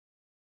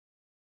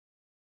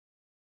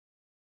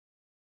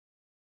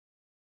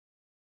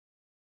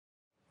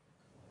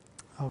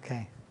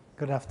Okay,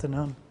 good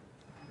afternoon,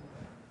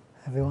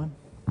 everyone.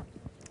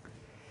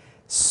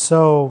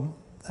 So,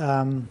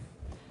 I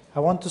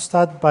want to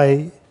start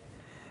by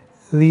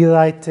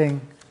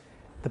rewriting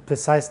the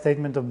precise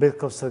statement of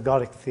Birkhoff's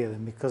ergodic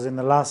theorem, because in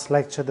the last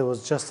lecture there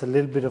was just a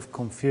little bit of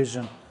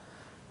confusion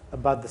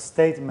about the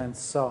statement.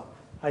 So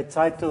I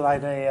tried to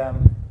write a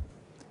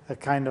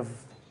kind of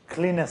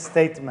cleaner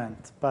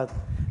statement, but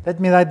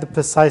let me write the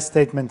precise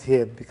statement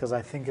here because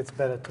I think it's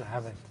better to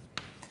have it.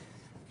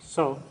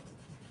 So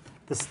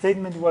the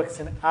statement works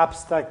in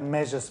abstract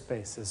measure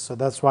spaces, so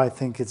that's why I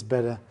think it's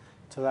better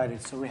to write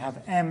it. So we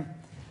have M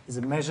is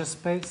a measure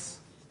space.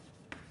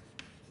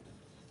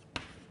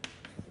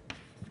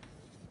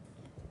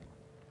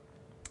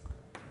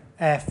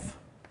 F,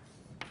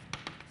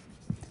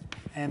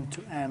 M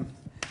to M,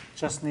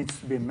 just needs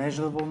to be a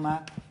measurable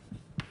map.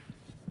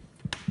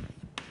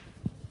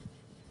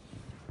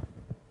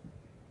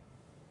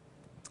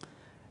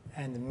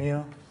 And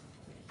mu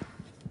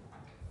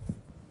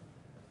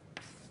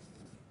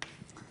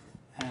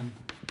M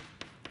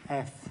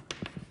F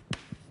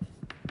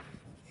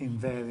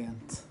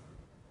invariant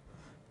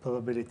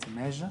probability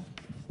measure.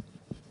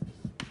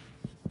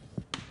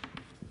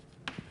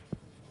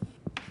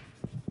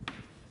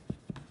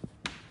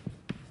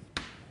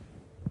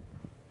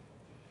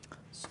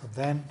 So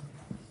then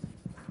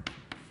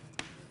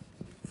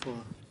for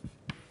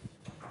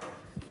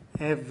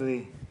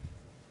every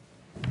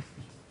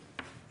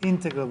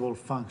integrable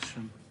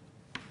function,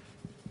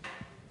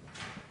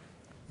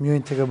 mu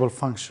integrable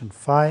function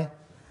phi,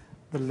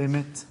 the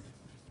limit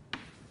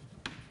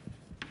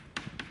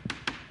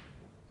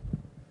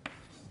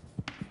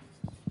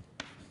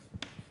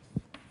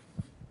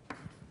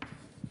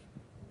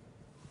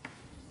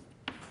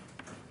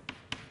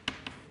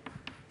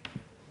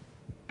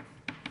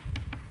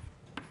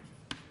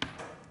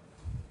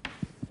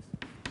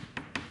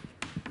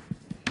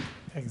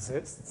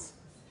exists.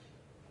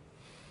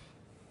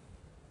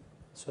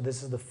 So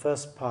this is the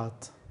first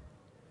part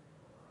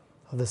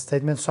of the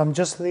statement. So I'm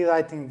just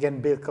rewriting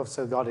again Birkhoff's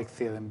ergodic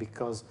theorem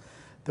because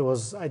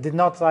I did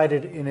not write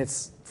it in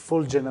its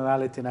full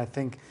generality, and I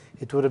think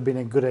it would have been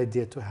a good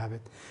idea to have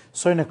it.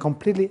 So in a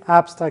completely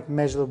abstract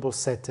measurable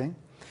setting,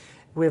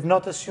 we have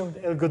not assumed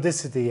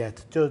ergodicity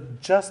yet.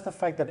 Just the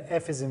fact that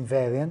f is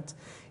invariant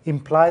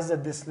implies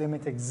that this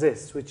limit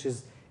exists, which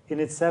is in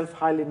itself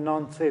highly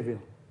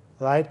non-trivial,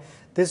 right?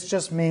 This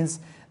just means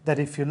that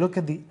if you look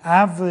at the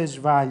average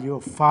value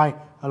of phi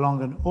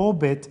along an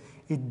orbit,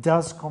 it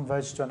does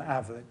converge to an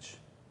average.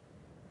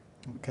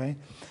 Okay.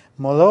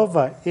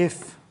 Moreover,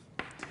 if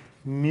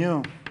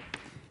mu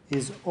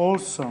is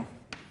also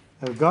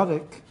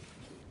ergodic,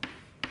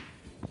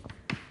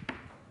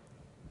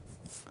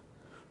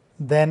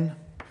 then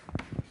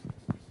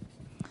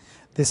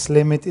this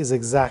limit is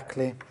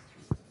exactly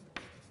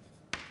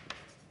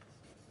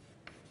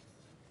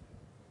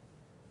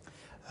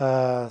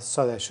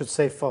sorry, I should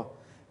say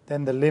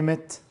then the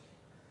limit,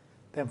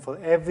 then for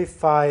every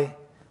phi,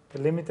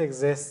 the limit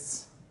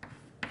exists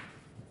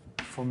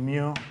for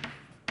mu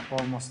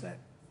almost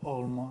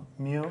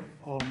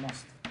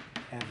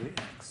every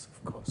x,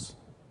 of course.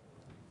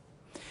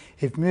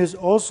 If mu is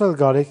also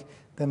ergodic,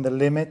 then the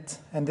limit,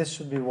 and this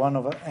should be 1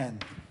 over n.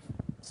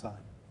 Sorry.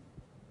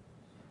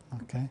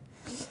 Okay.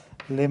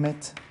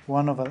 Limit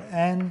 1 over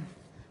n,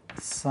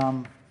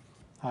 sum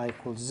I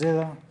equals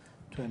 0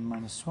 to n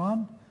minus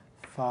 1,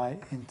 phi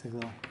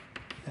integral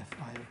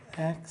fi of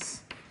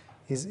x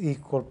is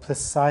equal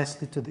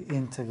precisely to the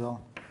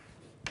integral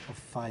of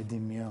phi d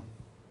mu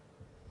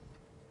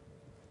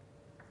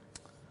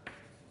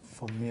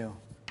for mu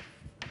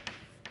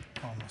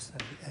almost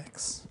every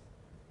x.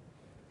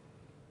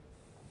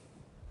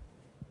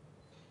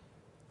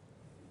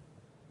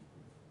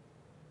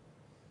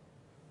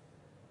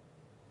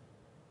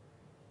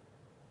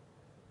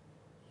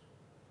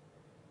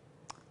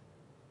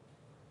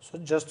 So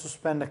just to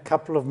spend a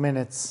couple of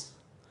minutes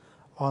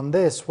on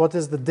this, what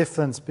is the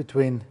difference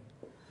between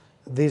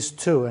these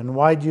two, and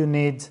why do you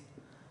need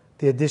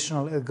the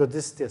additional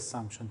ergodicity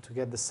assumption to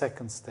get the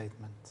second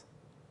statement?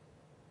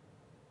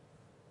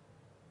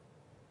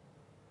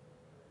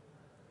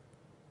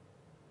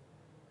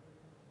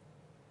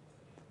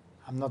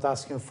 I'm not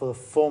asking for a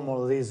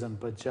formal reason,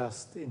 but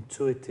just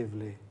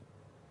intuitively.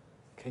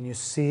 Can you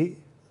see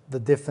the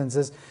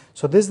differences?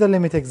 So this, the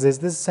limit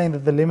exists. This is saying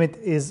that the limit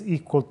is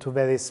equal to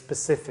very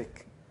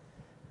specific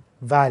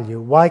value.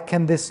 Why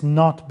can this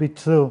not be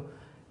true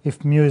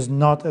if mu is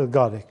not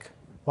ergodic?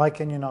 Why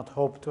can you not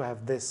hope to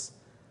have this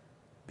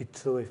be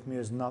true if mu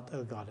is not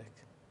ergodic?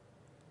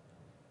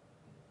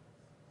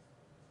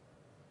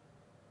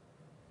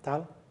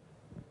 Tal?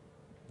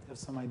 You have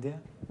some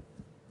idea?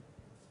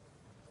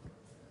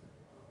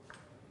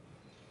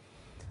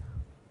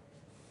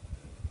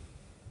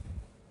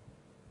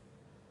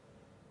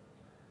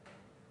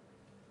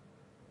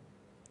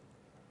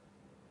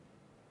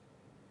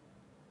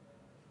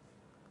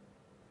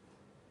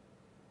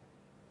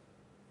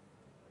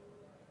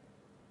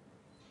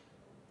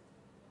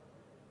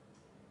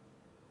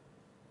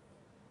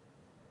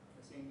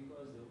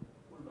 Because the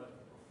pullback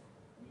of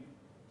mu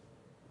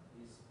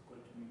is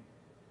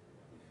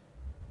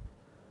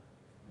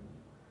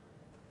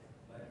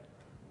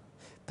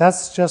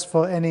That's just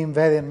for any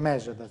invariant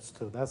measure, that's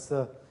true. That's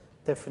the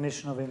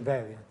definition of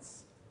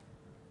invariance.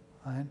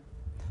 Right?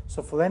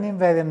 So for any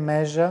invariant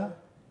measure,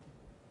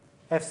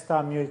 f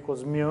star mu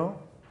equals mu,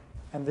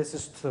 and this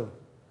is true.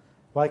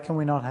 Why can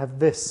we not have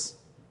this?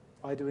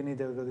 Why do we need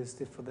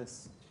ergodicity for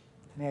this?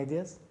 Any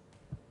ideas?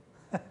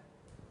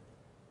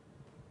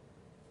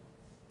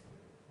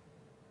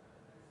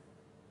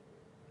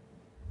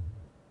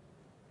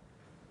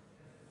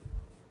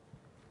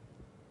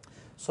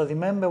 So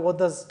remember, what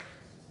does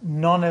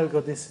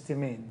non-ergodicity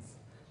mean?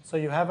 So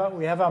we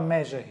have our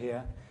measure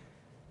here.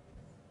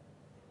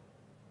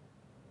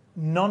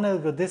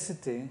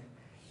 Non-ergodicity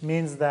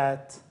means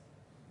that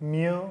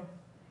mu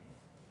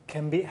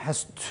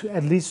has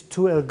at least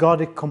two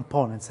ergodic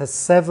components, has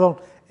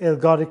several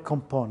ergodic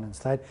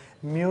components, right?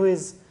 Mu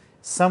is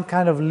some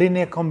kind of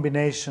linear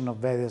combination of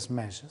various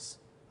measures,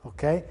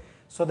 okay?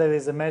 So there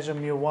is a measure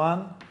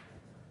mu1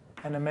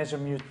 and a measure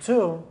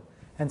mu2,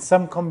 and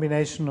some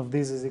combination of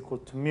these is equal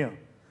to mu.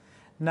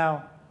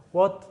 Now,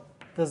 what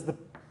does the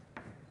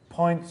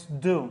point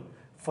do?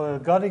 For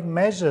ergodic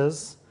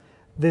measures,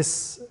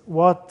 this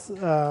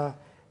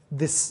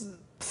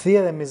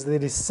theorem is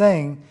really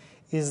saying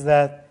is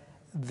that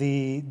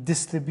the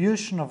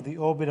distribution of the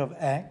orbit of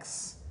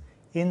x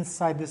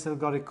inside this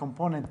ergodic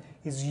component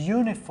is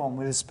uniform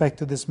with respect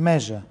to this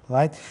measure,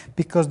 right?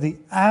 Because the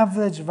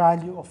average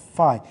value of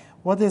phi,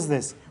 what is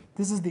this?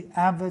 This is the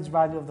average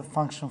value of the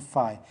function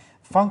phi.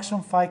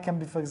 Function phi can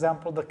be, for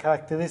example, the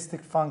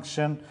characteristic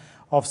function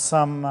of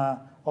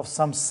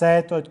some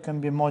set, or it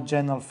can be a more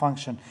general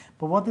function.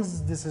 But what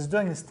this is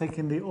doing is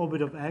taking the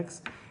orbit of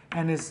x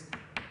and is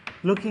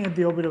looking at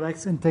the orbit of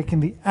x and taking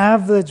the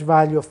average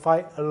value of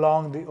phi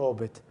along the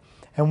orbit.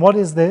 And what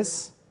is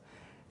this?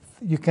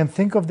 You can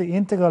think of the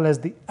integral as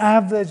the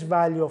average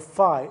value of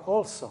phi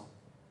also,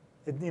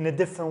 in a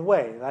different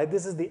way, right?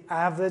 This is the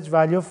average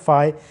value of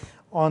phi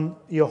on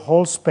your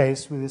whole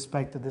space with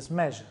respect to this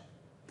measure.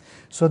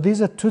 So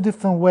these are two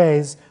different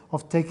ways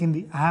of taking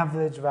the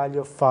average value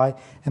of phi,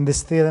 and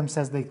this theorem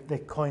says they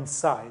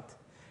coincide.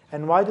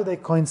 And why do they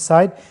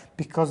coincide?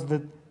 Because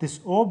this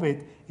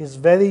orbit is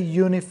very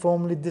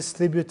uniformly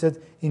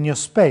distributed in your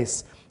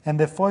space. And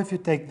therefore, if you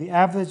take the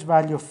average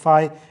value of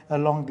phi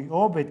along the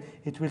orbit,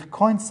 it will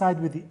coincide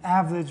with the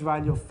average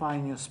value of phi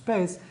in your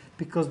space,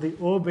 because the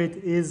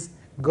orbit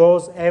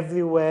goes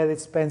everywhere, it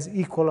spends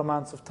equal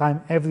amounts of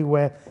time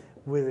everywhere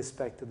with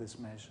respect to this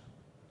measure.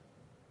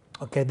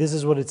 Okay, this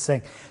is what it's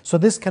saying. So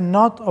this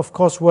cannot, of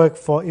course, work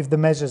for if the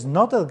measure is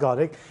not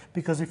ergodic,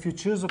 because if you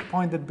choose a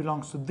point that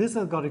belongs to this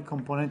ergodic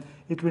component,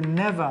 it will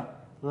never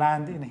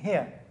land in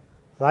here,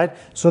 right?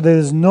 So there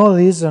is no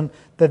reason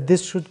that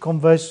this should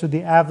converge to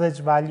the average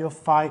value of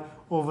phi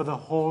over the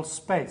whole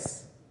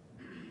space,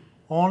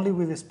 only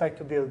with respect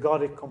to the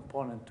ergodic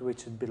component to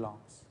which it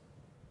belongs.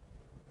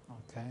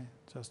 Okay,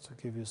 just to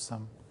give you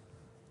some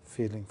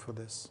feeling for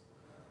this.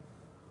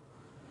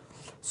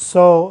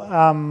 So,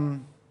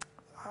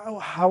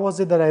 how was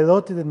it that I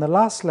wrote it in the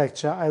last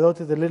lecture? I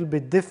wrote it a little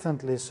bit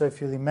differently. So if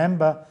you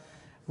remember,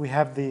 we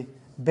have the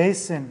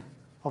basin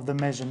of the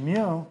measure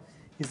mu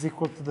is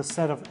equal to the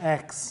set of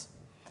x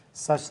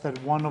such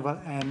that 1 over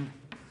n,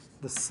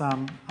 the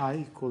sum I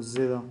equals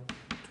 0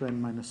 to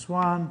n minus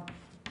 1,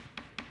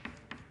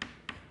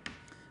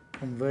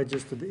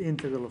 converges to the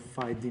integral of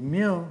phi d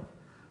mu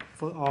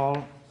for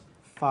all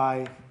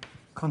phi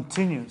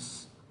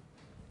continuous.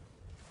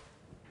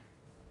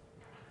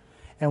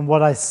 And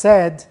what I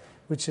said,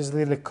 which is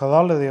really a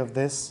corollary of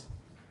this,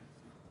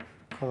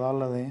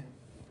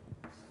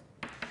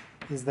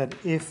 is that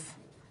if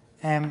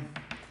M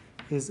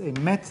is a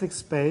metric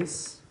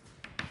space,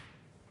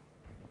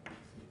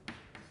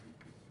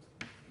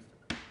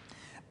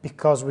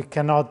 because we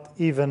cannot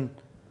even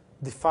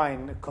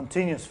define a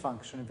continuous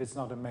function if it's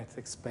not a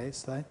metric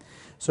space, right?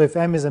 So if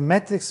M is a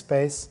metric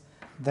space,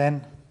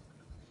 then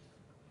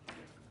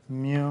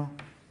mu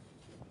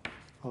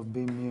of B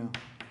mu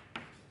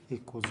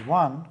equals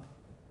 1.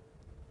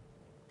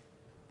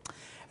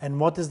 And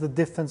what is the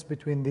difference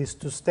between these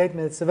two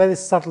statements? It's a very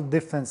subtle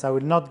difference. I will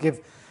not give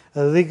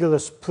a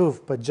rigorous proof,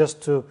 but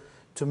just to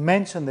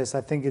mention this, I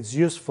think it's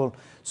useful.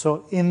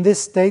 So in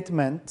this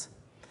statement,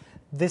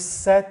 this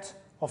set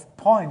of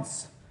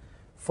points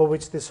for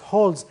which this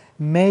holds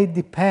may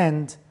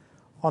depend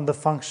on the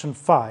function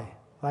phi,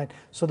 right?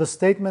 So the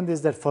statement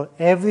is that for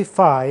every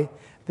phi,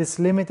 this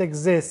limit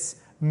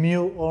exists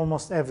mu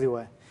almost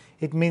everywhere.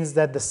 It means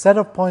that the set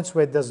of points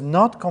where it does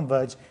not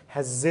converge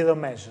has zero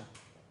measure,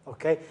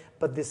 okay?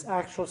 But this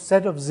actual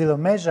set of zero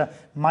measure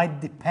might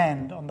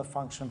depend on the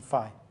function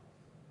phi.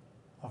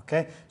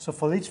 Okay? So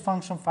for each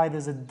function phi,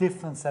 there's a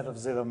different set of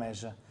zero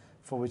measure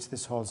for which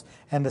this holds.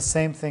 And the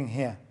same thing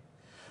here.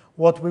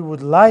 What we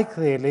would like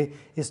really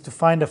is to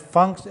find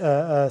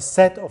a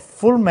set of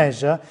full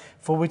measure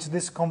for which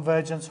this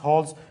convergence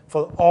holds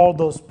for all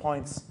those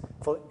points,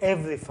 for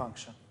every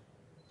function.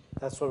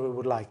 That's what we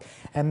would like.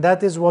 And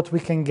that is what we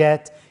can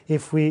get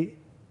if we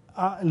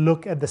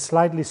look at the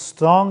slightly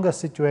stronger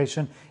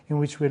situation in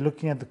which we're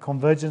looking at the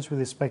convergence with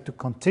respect to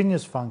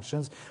continuous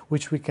functions,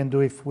 which we can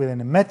do if we're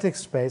in a metric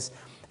space.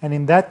 And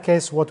in that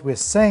case, what we're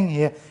saying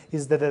here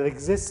is that there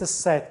exists a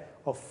set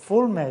of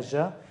full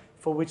measure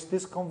for which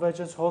this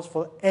convergence holds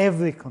for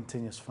every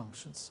continuous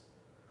functions.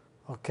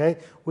 Okay?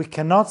 We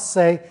cannot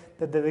say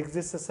that there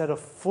exists a set of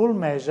full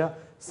measure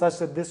such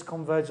that this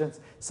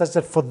convergence, such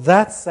that for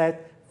that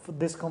set,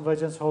 this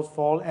convergence holds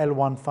for all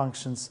L1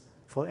 functions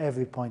for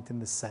every point in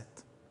the set.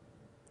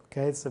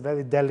 Okay? It's a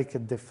very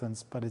delicate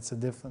difference, but it's a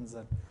difference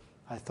that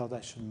I thought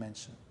I should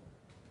mention.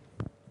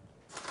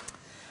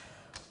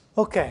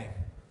 Okay.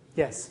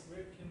 Yes?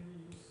 Where can we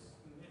use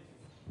the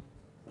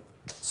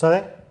metric?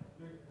 Sorry? Where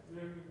we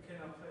can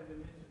apply the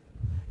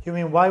metric? You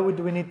mean why would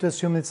we need to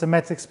assume it's a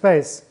metric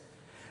space?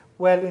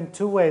 Well, in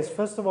two ways.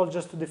 First of all,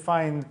 just to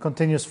define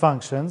continuous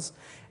functions.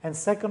 And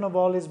second of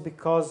all is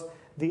because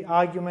the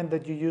argument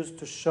that you use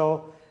to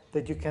show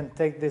that you can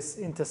take this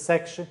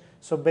intersection.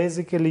 So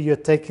basically you're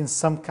taking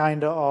some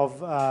kind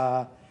of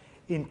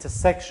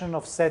intersection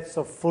of sets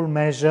of full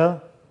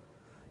measure.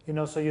 You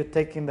know, so you're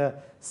taking the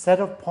set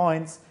of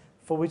points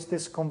for which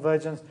this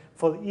convergence,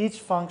 for each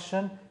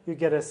function, you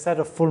get a set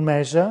of full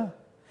measure.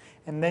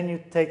 And then you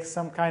take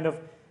some kind of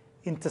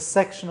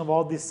intersection of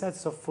all these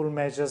sets of full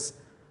measures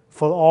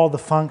for all the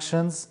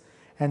functions.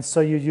 And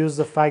so you use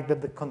the fact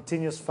that the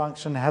continuous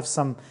function have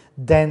some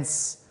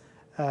dense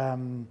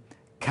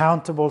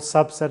countable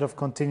subset of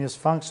continuous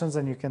functions,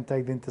 and you can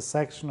take the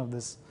intersection of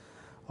this,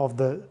 of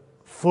the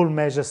full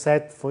measure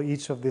set for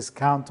each of these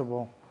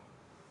countable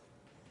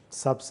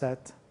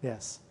subset.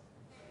 Yes.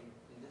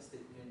 In that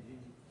statement, you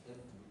need M to be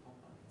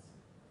compact.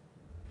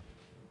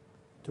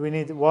 Do we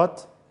need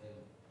what?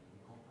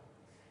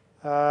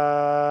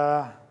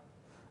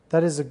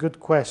 That is a good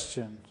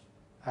question,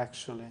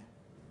 actually.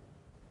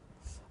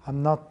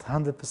 I'm not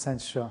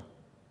 100% sure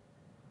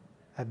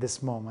at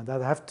this moment.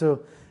 I'd have to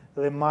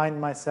remind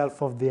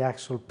myself of the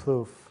actual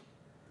proof.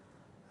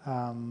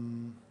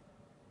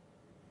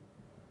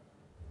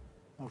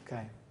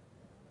 Okay.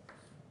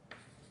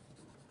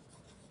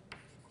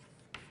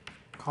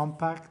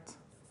 Compact?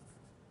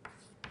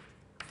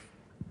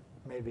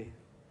 Maybe.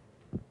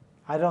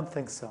 I don't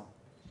think so.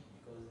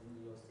 Because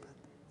in your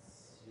statements,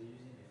 you're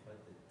using the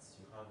fact that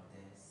you have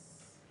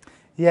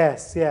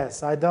dense.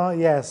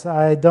 Yes,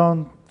 I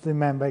don't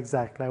remember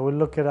exactly. I will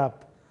look it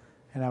up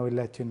and I will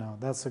let you know.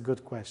 That's a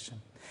good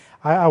question.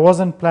 I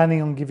wasn't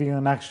planning on giving you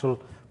an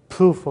actual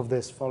proof of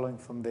this following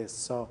from this,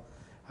 so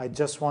I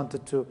just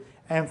wanted to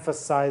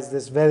emphasize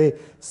this very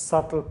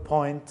subtle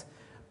point,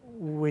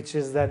 which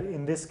is that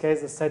in this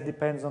case the set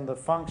depends on the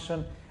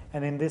function,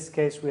 and in this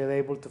case we are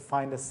able to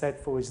find a set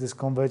for which this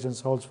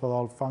convergence holds for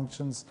all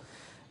functions,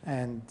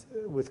 and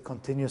with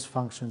continuous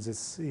functions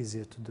it's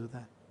easier to do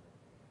that.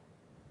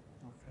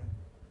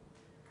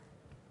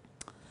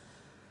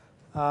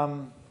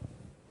 Okay.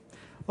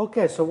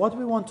 Okay, so what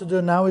we want to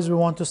do now is we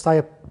want to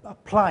start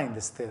applying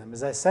this theorem.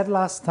 As I said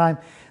last time,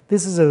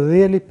 this is a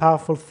really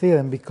powerful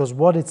theorem because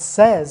what it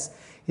says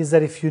is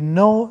that if you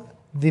know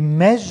the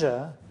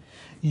measure,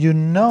 you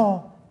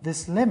know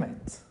this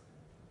limit.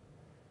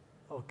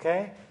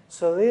 Okay?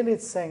 So really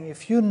it's saying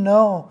if you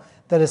know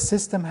that a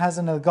system has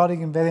an ergodic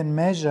invariant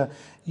measure,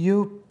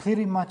 you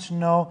pretty much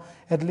know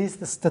at least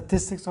the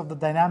statistics of the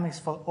dynamics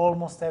for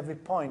almost every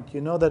point.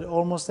 You know that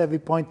almost every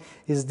point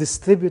is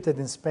distributed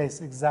in space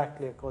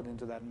exactly according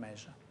to that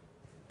measure.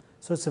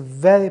 So it's a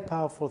very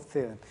powerful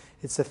theorem.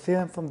 It's a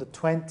theorem from the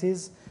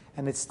 20s,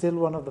 and it's still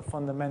one of the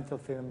fundamental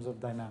theorems of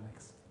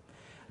dynamics.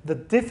 The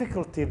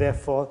difficulty,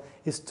 therefore,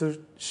 is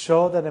to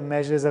show that a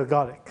measure is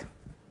ergodic.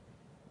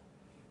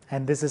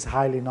 And this is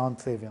highly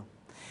non-trivial.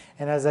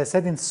 And as I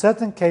said, in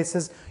certain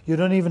cases, you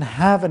don't even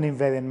have an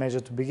invariant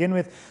measure to begin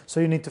with, so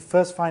you need to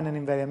first find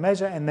an invariant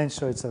measure and then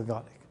show it's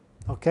ergodic.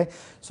 Okay?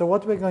 So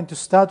what we're going to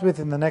start with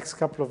in the next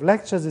couple of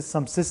lectures is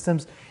some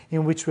systems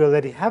in which we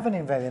already have an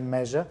invariant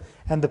measure,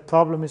 and the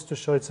problem is to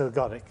show it's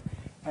ergodic.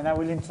 And I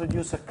will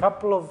introduce a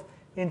couple of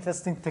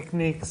interesting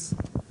techniques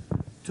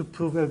to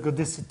prove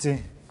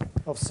ergodicity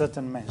of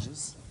certain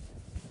measures.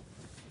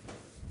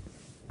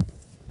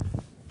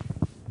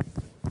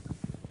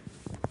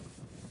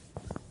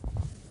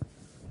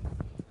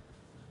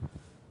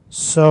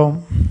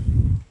 So,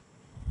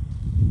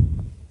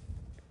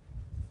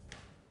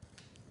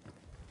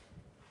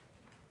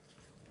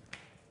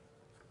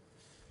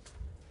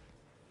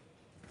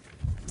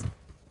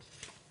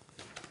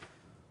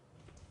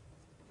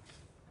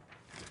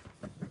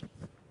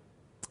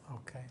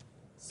 okay,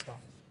 so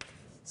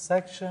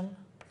section,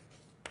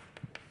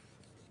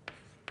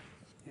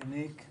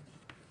 unique,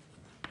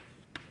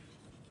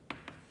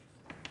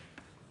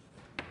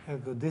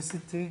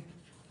 ergodicity,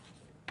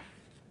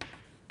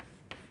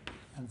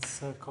 and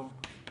circle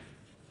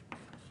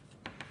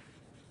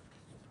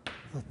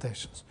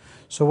rotations.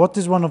 So what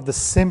is one of the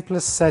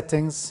simplest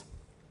settings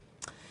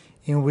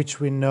in which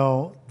we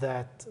know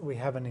that we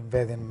have an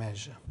invariant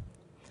measure?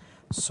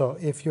 So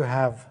if you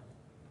have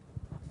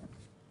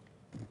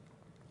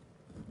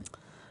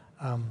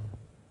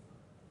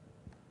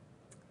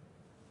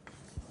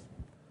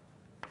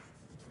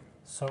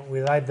so we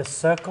write the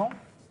circle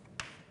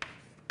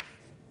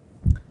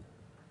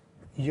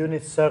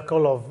unit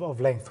circle of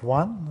length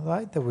 1,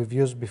 right, that we've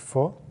used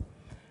before.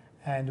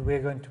 And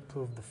we're going to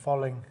prove the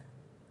following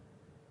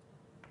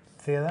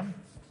theorem.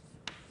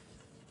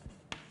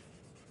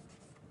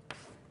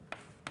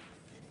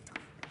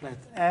 Let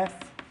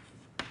f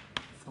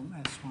from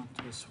S1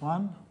 to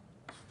S1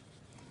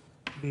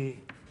 be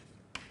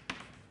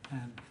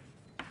an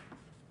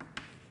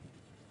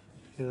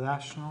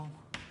irrational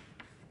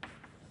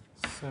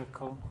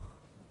circle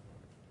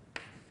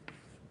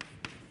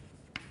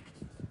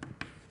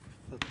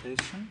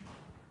rotation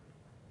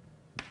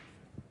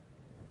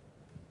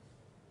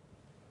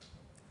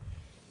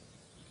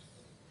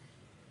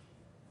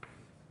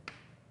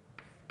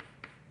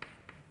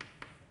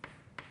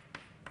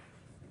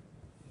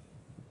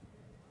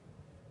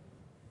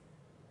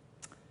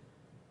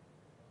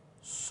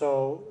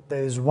So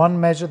there is one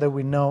measure that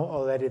we know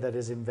already that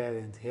is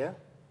invariant here.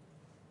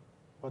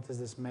 What is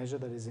this measure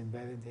that is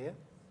invariant here?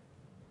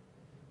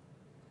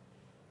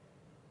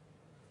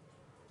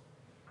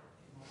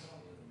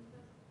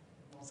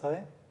 Sorry?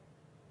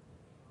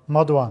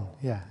 Mod 1,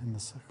 yeah, in the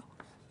circle.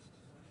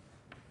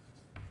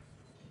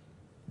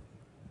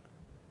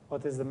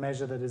 What is the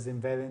measure that is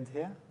invariant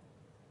here?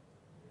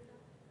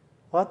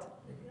 What?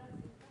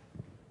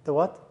 The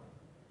what?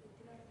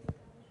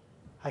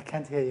 I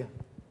can't hear you.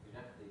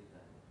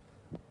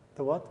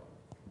 The what?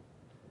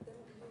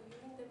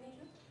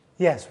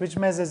 Yes, which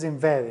measure is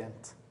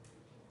invariant?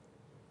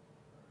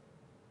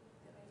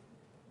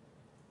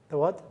 The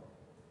what?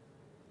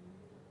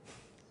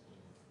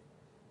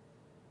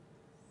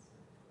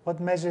 What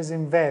measure is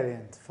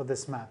invariant for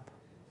this map?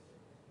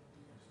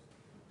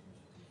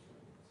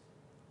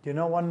 Do you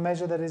know one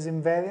measure that is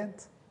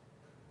invariant?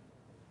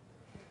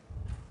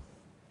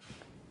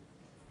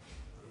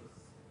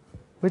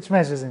 Which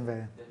measure is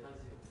invariant?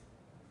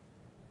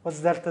 What's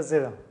delta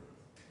 0?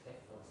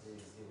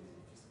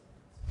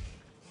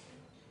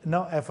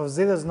 No, f of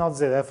 0 is not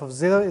 0. F of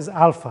 0 is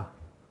alpha.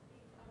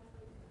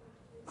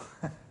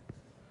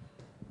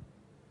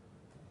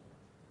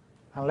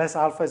 Unless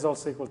alpha is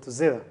also equal to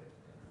 0.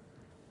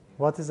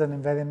 What is an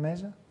invariant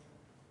measure?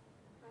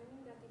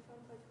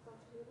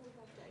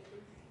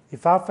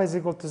 If alpha is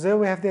equal to 0,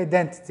 we have the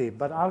identity,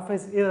 but alpha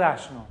is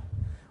irrational.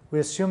 We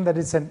assume that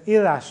it's an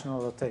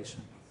irrational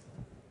rotation.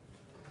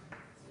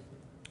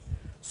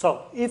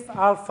 So if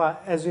alpha,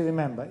 as you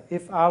remember,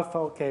 if alpha,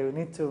 okay, we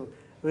need to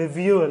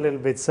review a little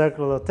bit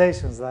circular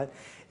rotations, right?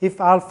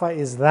 If alpha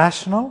is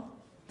rational,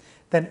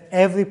 then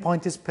every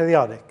point is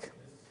periodic.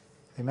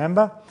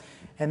 Remember?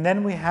 And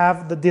then we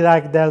have the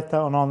Dirac delta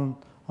on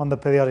the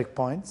periodic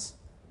points,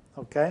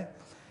 okay?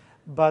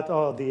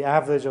 Or the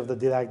average of the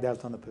Dirac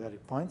delta on the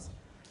periodic points.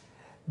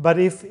 But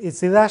if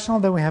it's irrational,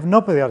 then we have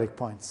no periodic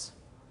points.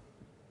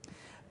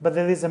 But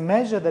there is a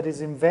measure that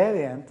is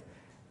invariant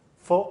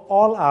for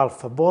all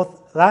alpha,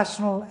 both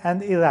rational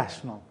and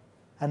irrational.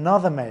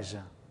 Another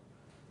measure.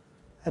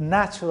 A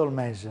natural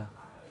measure.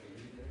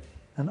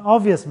 An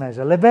obvious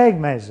measure. Lebesgue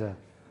measure.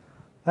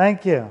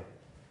 Thank you.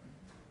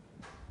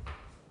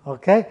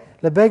 Okay?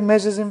 Lebesgue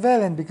measure is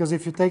invariant because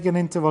if you take an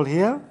interval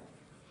here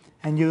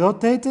and you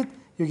rotate it,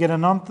 you get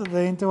another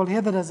interval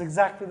here that has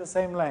exactly the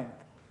same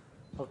length.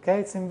 Okay?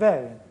 It's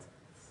invariant.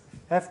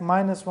 F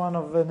minus 1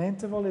 of an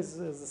interval is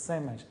the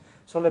same measure.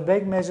 So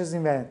Lebesgue measure is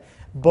invariant,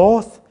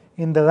 both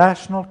in the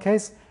rational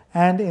case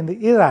and in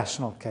the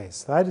irrational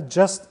case, right?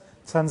 Just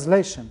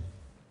translation.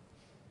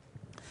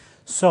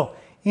 So,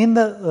 in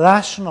the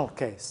rational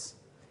case,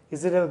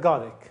 is it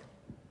ergodic?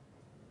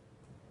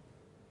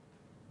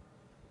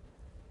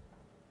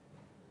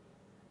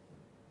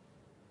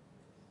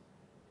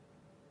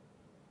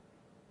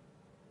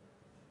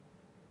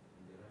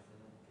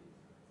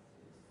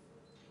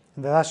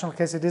 In the rational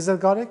case, it is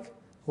ergodic.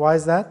 Why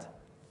is that?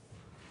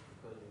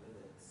 Because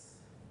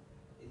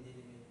any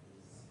element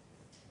is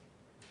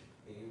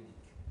periodic,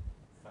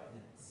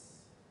 finite.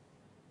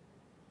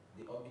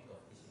 The orbit of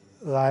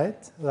each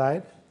element.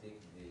 Right.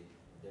 Take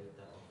the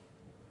delta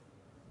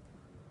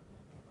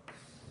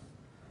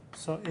of.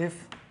 So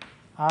if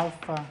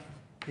alpha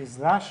is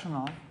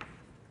rational,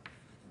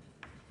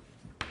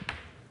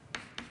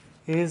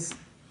 is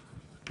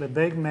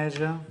Lebesgue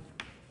measure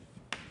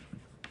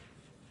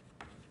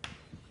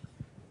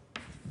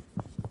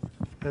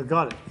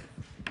ergodic?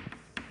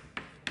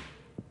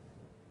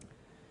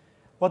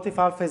 What if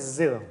alpha is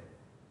 0?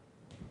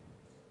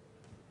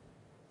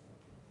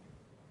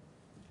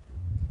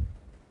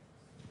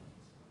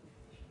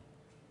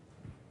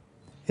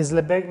 Is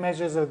Lebesgue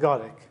measure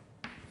ergodic?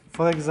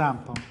 For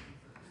example,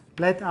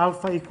 let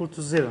alpha equal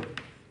to 0.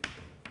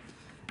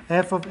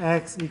 F of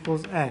x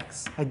equals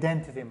x,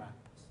 identity map.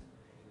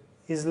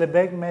 Is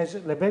Lebesgue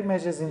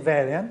measure is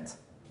invariant?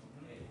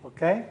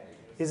 Okay?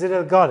 Is it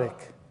ergodic?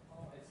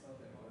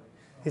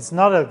 It's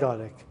not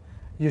ergodic.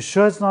 You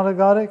sure it's not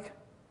ergodic?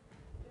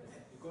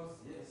 Because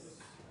it's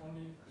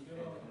only,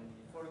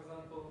 for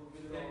example,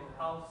 with a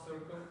half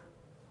circle.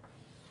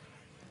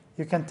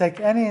 You can take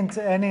any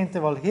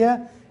interval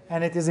here,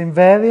 and it is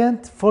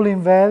invariant, fully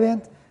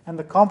invariant, and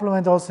the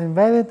complement also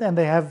invariant, and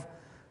they have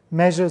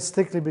measures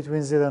strictly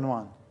between 0 and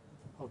 1.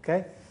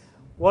 Okay?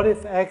 What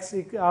if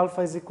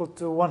alpha is equal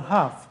to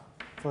 1/2,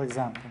 for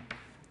example,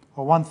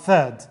 or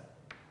 1/3?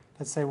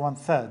 Let's say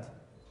 1/3.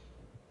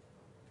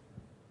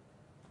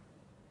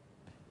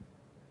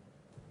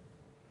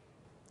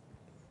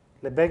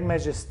 Lebesgue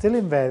measure is still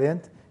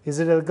invariant. Is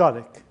it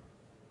ergodic?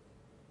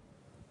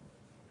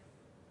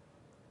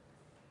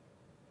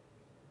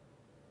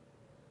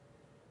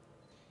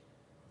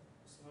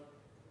 It's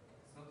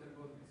not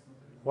ergodic.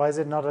 Why is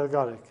it not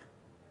ergodic?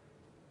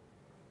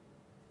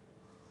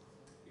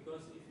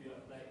 Because if you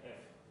apply F,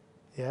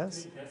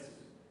 Yes. it has to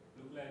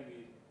look like we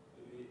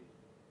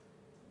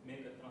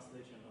make a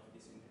translation of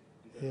this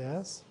interval.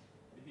 Yes.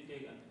 If you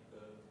take an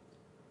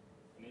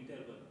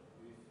interval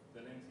with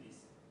the length is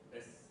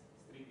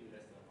strictly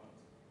less than 1,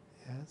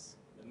 Yes.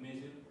 the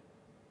measure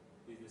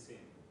is the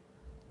same.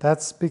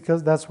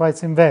 That's why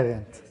it's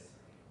invariant. Yes.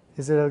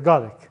 Is it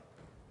ergodic?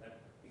 But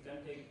we can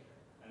take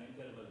an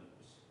interval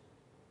which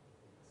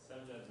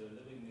such that the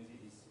Lebesgue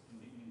measure is in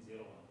between 0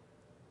 and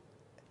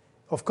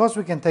 1. Of course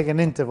we can take an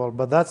interval,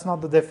 but that's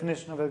not the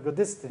definition of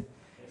ergodicity.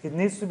 Yes. It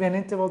needs to be an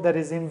interval that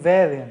is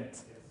invariant.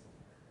 Yes.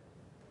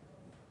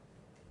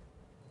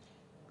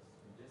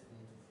 You just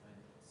need to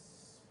find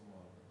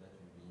small that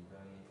will be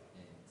invariant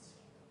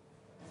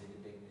and the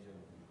Lebesgue measure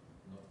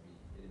will not be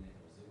element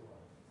of 0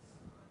 or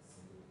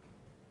 0.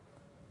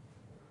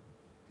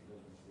 It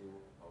will be 0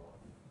 or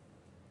 1.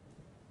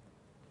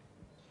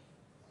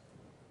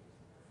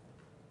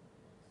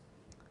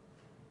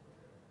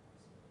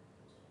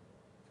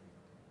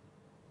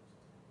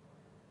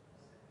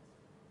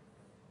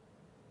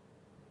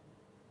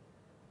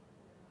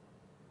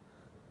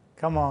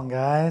 Come on,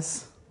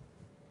 guys.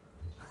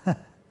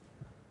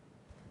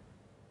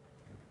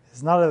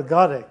 It's not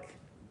ergodic.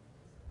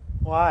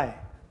 Why?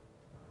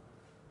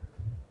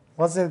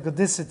 What's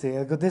ergodicity?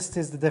 Ergodicity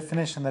is the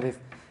definition that if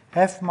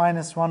f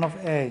minus 1 of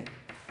a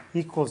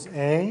equals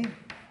a,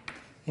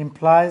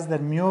 implies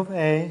that mu of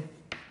a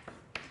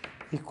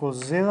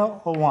equals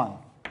 0 or 1.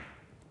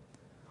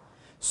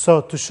 So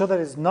to show that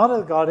it's not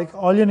ergodic,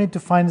 all you need to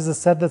find is a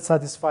set that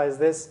satisfies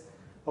this.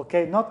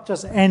 Okay, not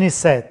just any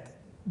set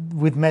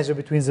with measure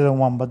between 0 and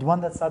 1, but one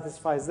that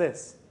satisfies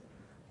this.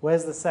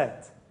 Where's the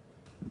set?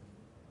 We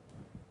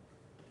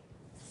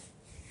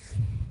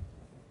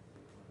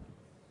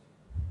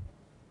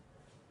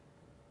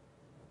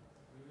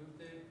will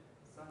take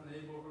some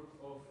neighborhood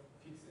of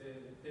fixed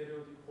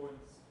periodic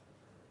points.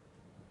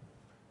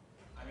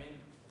 I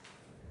mean,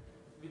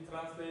 we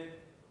translate,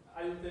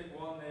 I will take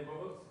one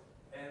neighborhood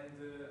and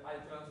I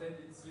translate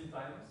it 3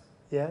 times.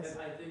 Yes?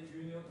 Then I take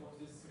union of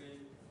these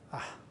 3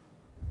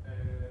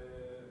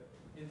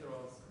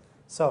 intervals.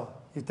 So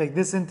you take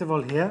this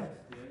interval here,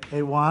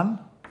 Yes. A1,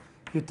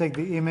 you take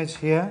the image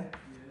here,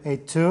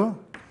 Yes. A2,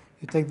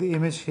 you take the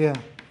image here,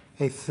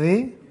 A3.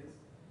 Yes.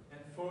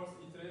 And first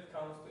iterate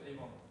comes to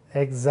A1.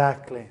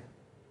 Exactly.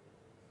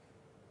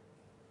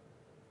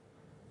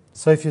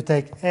 So if you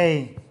take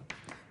A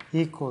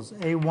equals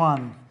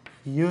A1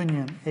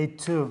 union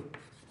A2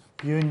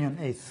 union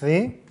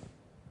A3,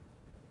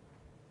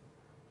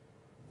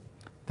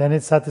 then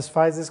it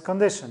satisfies this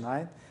condition,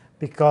 right?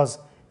 Because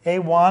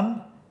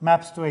A1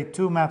 maps to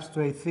A2, maps to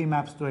A3,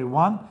 maps to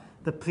A1.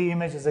 The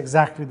pre-image is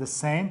exactly the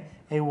same.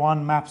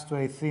 A1 maps to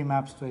A3,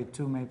 maps to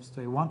A2, maps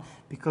to A1,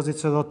 because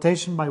it's a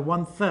rotation by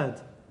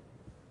 1/3.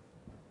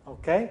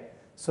 Okay?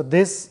 So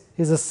this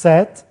is a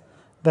set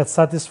that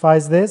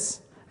satisfies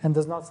this and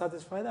does not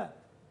satisfy that.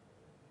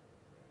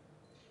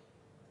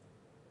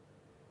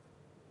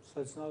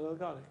 So it's not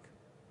ergodic.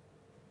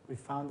 We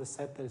found a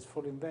set that is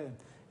fully invariant.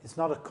 It's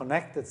not a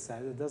connected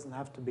set. It doesn't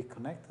have to be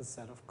connected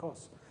set, of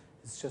course.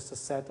 It's just a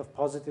set of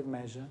positive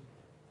measure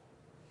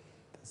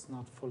that's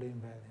not fully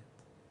invariant.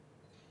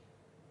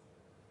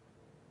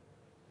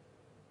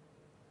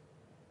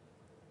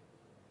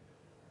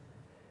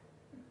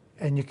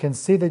 And you can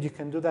see that you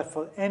can do that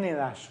for any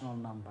rational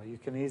number. You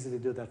can easily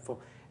do that for,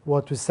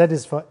 what we said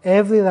is for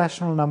every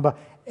rational number,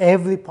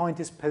 every point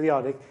is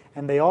periodic,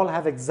 and they all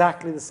have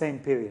exactly the same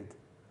period,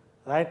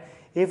 right?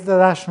 If the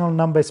rational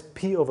number is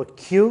p over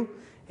q,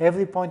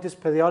 every point is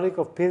periodic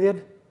of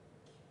period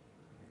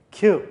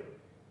q.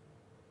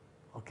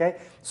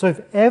 Okay? So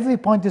if every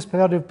point is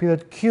periodic of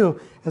period q,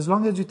 as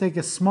long as you take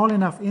a small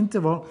enough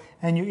interval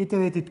and you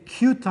iterate it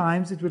q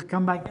times, it will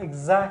come back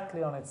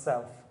exactly on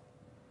itself.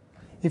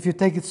 If you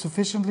take it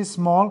sufficiently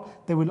small,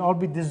 they will all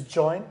be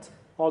disjoint,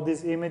 all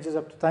these images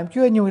up to time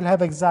q, and you will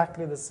have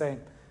exactly the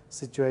same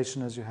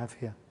situation as you have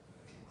here.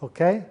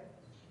 Okay?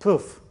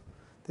 Proof.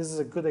 This is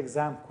a good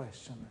exam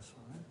question, this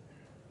one.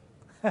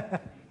 Right?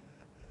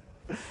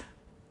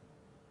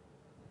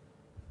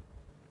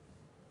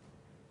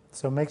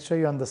 So make sure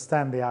you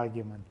understand the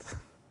argument.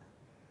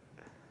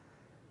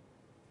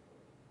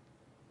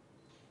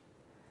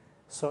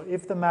 So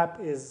if the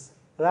map is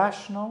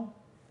rational,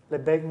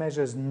 Lebesgue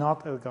measure is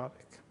not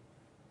ergodic.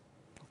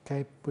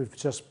 Okay, we've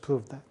just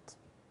proved that.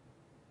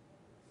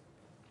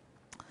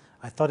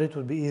 I thought it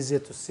would be easier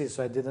to see,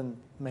 so I didn't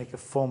make a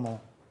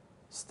formal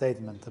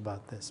statement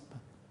about this. But.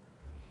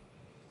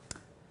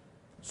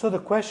 So the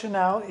question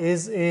now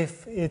is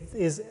if it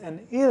is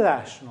an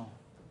irrational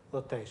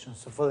rotation.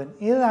 So for an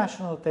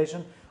irrational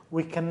rotation,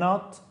 we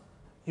cannot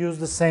use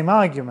the same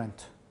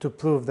argument to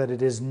prove that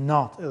it is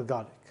not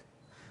ergodic.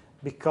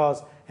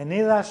 Because an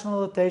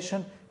irrational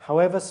rotation,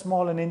 however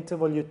small an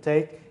interval you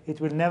take, it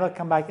will never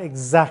come back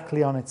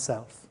exactly on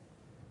itself,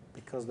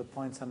 because the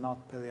points are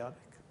not periodic.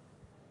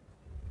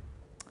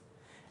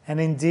 And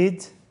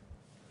indeed,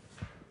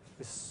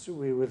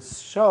 we will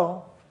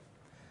show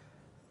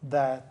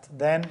that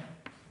then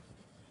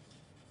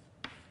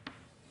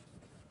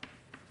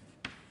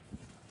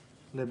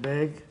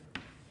Lebesgue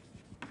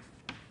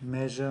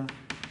measure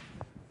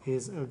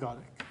is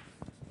ergodic.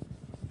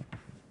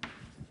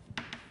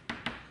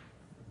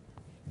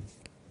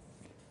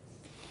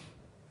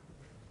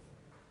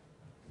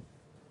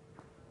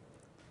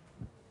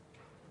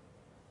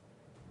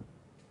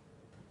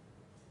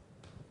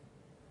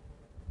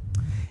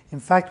 In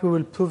fact, we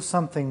will prove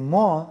something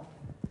more.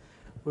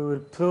 We will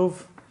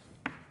prove,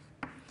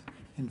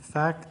 in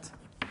fact,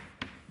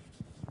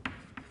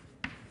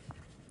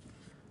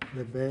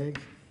 Lebesgue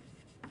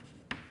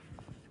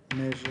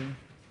measure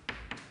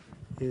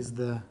is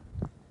the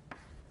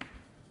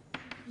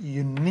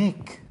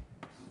unique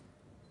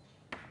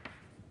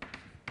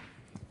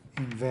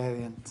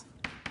invariant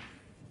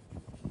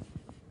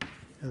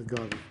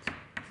ergodic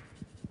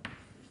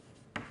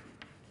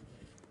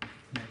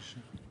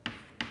measure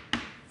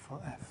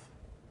for F.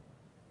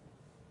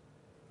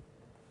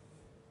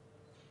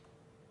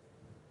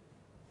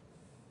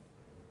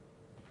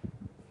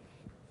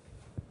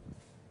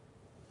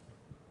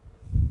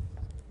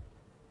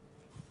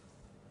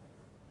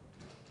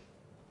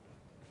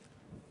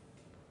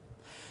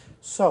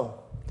 So,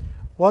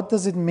 what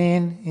does it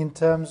mean in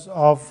terms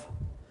of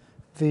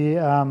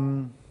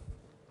the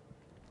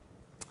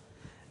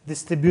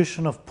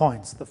distribution of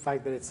points, the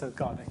fact that it's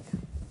ergodic?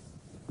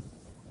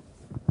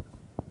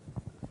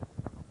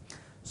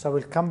 So I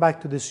will come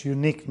back to this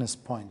uniqueness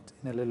point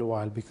in a little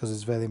while because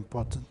it's very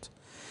important.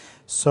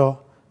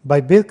 So by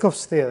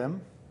Birkhoff's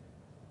theorem,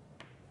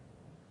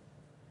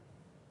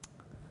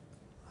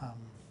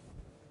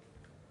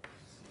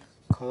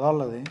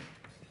 corollary,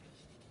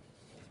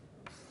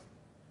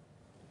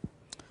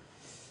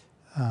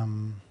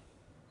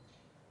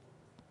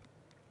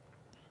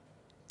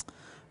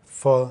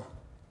 for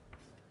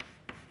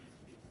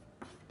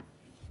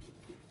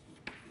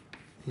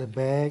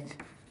Lebesgue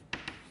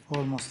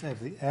almost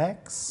every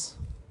x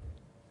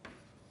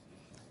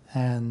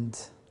and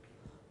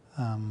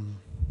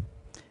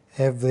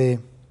every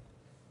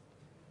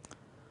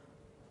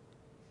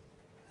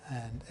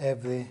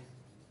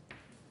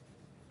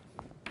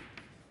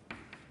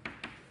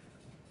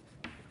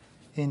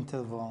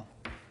interval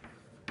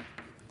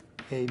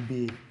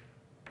AB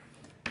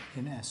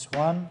in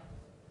S1,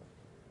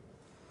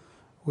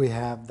 we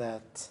have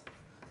that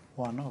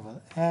 1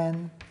 over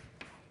n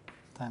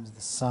times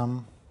the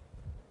sum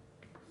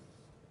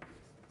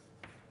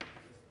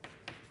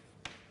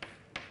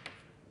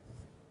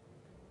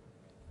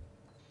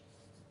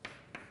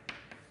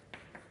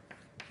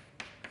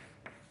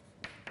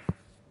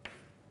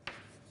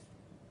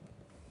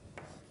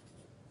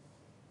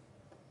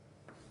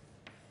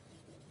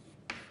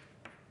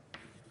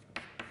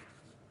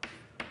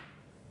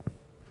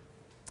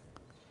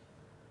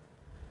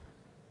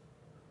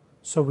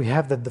So we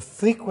have that the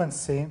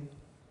frequency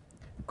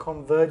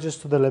converges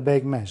to the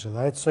Lebesgue measure,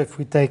 right? So if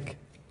we take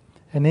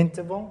an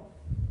interval,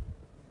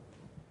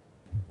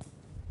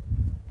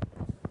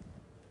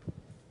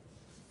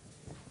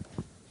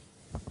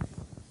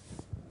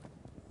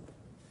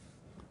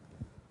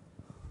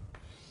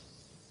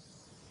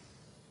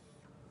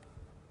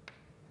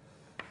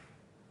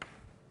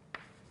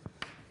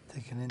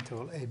 take an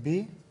interval AB,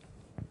 you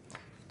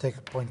take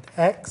a point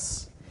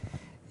x,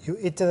 you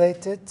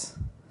iterate it,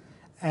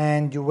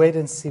 and you wait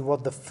and see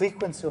what the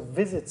frequency of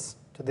visits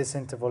to this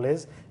interval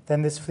is,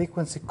 then this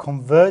frequency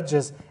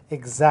converges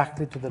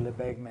exactly to the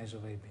Lebesgue measure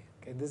of AB.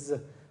 Okay, this is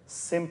a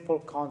simple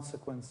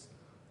consequence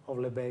of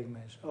Lebesgue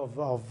measure,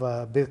 of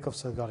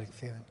Birkhoff's ergodic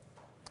theorem.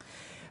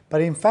 But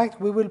in fact,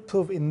 we will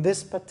prove in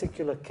this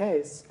particular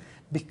case,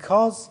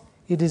 because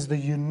it is the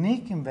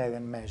unique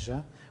invariant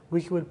measure,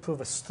 we will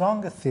prove a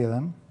stronger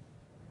theorem.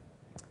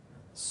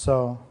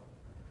 So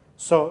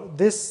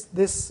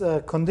this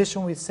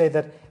condition, we say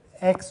that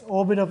x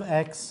orbit of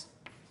x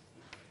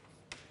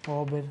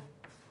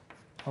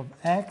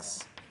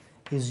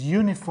is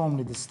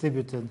uniformly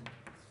distributed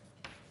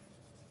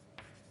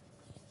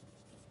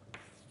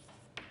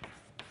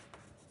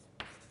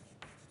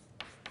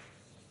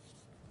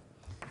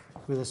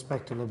with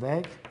respect to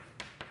Lebesgue.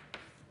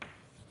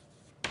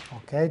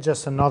 Okay,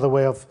 just another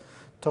way of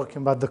talking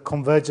about the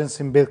convergence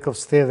in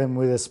Birkhoff's theorem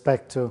with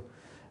respect to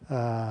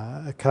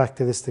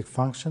characteristic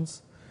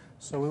functions.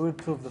 So we will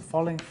prove the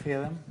following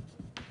theorem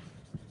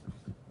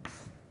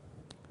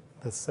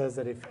that says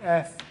that if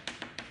f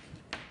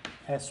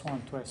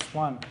S1 to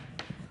S1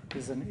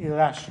 is an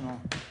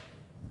irrational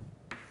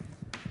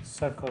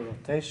circular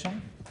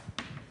rotation,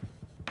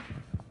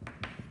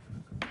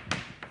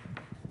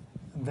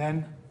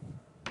 then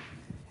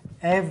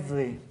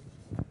every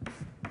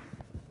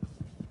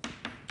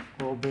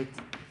orbit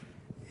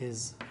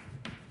is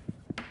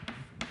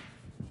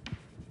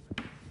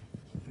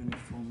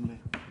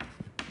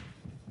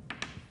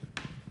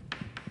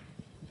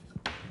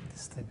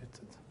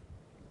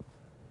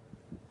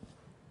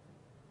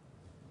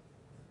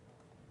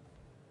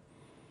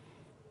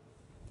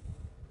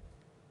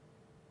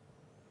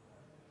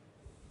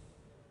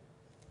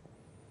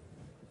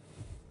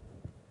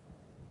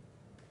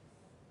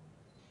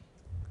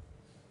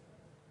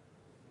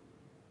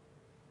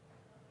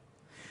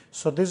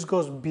So this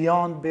goes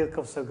beyond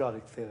Birkhoff's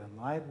ergodic theorem,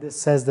 right? This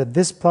says that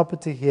this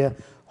property here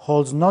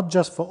holds not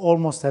just for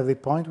almost every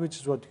point, which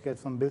is what you get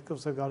from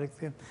Birkhoff's ergodic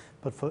theorem,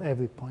 but for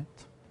every point.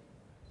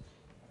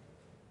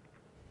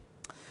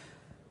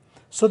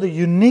 So the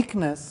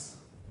uniqueness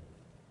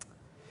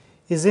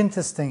is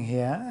interesting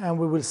here, and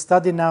we will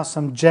study now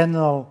some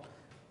general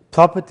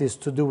properties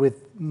to do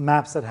with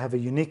maps that have a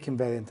unique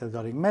invariant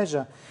ergodic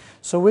measure.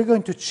 So we're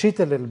going to cheat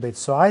a little bit.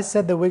 So I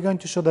said that we're going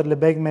to show that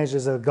Lebesgue measure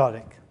is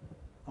ergodic.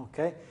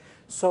 Okay?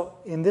 So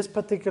in this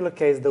particular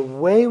case, the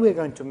way we're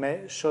going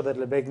to show that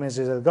Lebesgue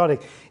measure is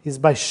ergodic is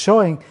by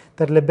showing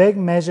that Lebesgue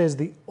measure is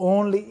the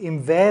only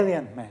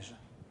invariant measure.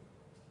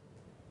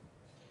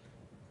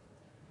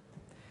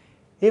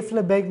 If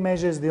Lebesgue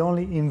measure is the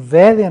only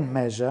invariant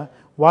measure,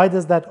 why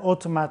does that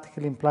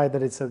automatically imply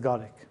that it's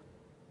ergodic?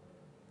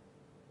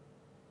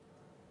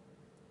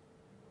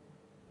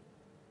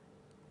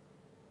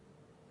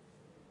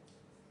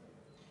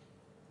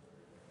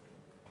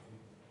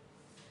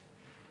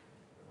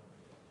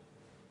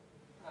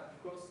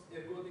 Because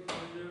ergodic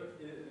measure,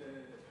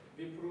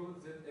 we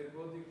prove that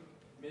ergodic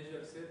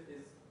measure set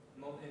is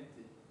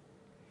non-empty.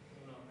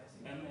 No,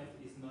 MF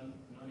is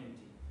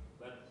non-empty,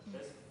 but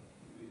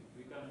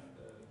we can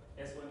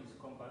S1 is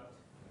compact.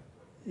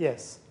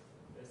 Yes.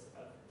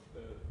 So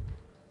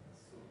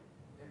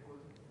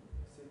ergodic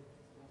set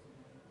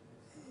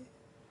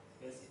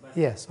Yes, but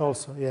Yes,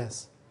 also,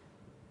 yes.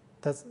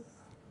 That's,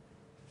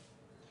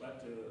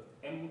 but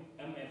MF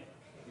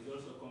is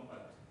also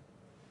compact.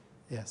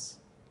 yes.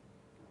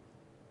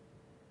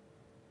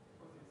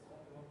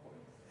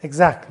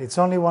 Exactly, it's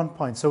only 1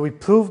 point. So we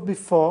proved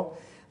before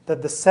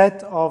that the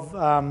set of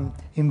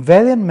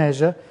invariant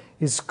measure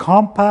is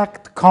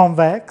compact,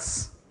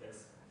 convex,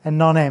 Yes. and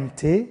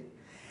non-empty.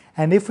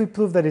 And if we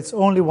prove that it's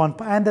only 1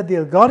 point, and that the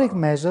ergodic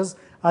measures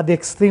are the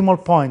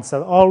extremal points,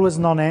 are always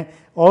non-empty.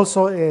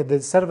 Also,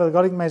 the set of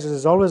ergodic measures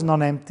is always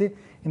non-empty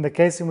in the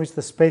case in which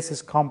the space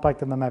is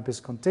compact and the map is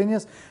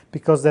continuous,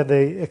 because they're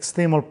the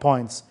extremal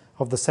points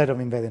of the set of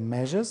invariant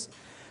measures.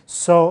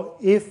 So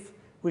if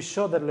we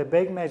show that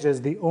Lebesgue measure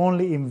is the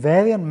only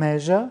invariant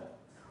measure,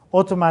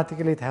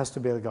 automatically it has to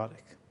be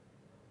ergodic.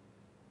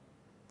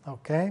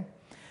 Okay?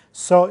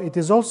 So it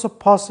is also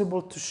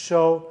possible to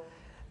show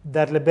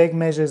that Lebesgue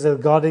measure is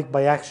ergodic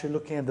by actually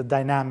looking at the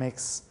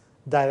dynamics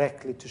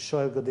directly to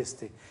show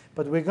ergodicity.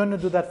 But we're going to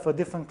do that for a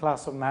different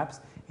class of maps.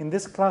 In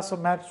this class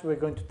of maps, we're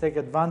going to take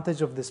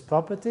advantage of this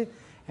property,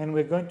 and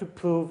we're going to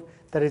prove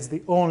that it's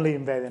the only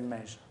invariant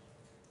measure.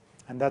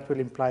 And that will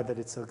imply that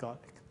it's ergodic.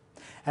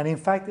 And in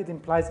fact, it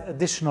implies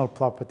additional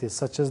properties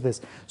such as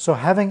this. So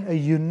having a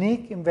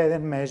unique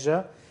invariant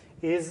measure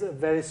is a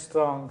very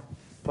strong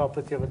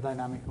property of a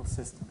dynamical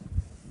system.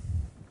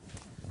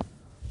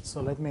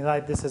 So let me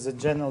write this as a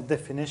general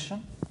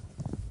definition.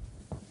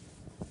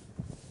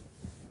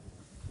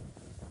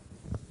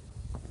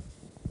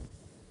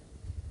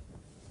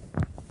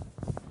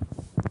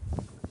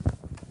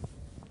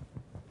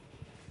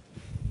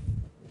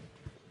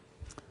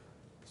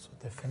 So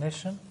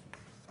definition.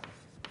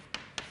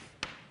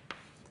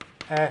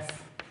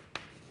 F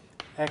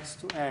x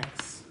to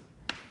x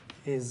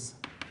is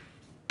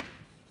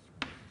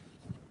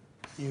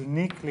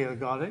uniquely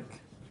ergodic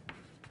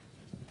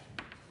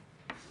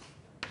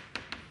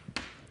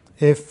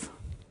if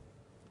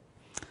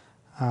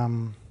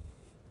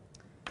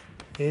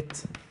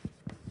it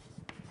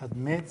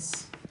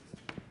admits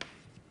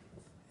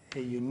a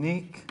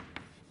unique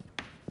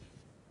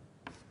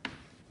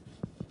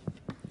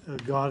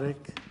ergodic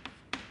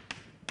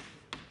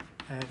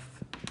F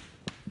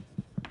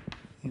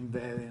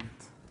invariant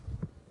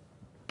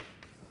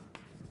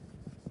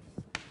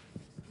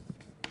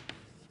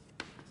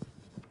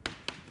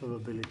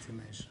probability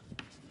measure.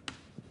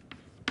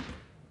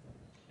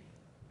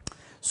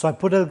 So I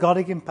put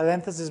ergodic in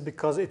parentheses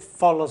because it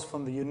follows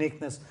from the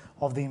uniqueness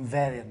of the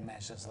invariant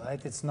measures,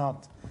 right? It's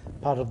not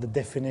part of the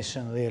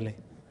definition, really.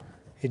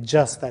 It's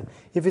just that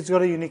if it's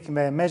got a unique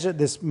invariant measure,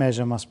 this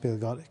measure must be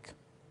ergodic.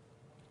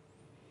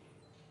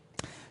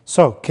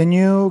 So can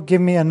you give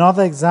me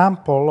another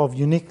example of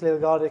uniquely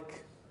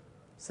ergodic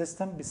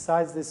system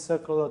besides these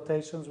circular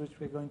rotations, which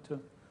we're going to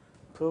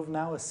prove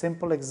now? A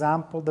simple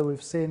example that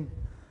we've seen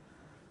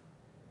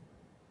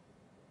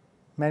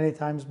many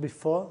times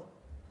before.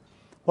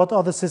 What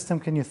other system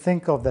can you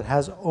think of that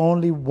has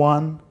only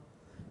one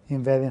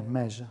invariant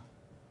measure?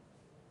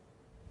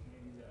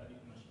 Maybe the adding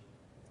machine.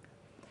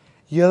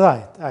 You're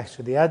right,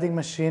 actually. The adding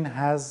machine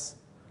has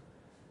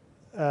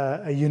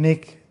a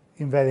unique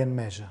invariant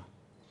measure.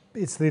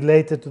 It's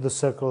related to the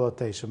circular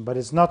rotation, but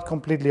it's not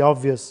completely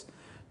obvious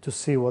to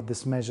see what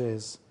this measure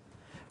is.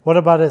 What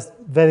about a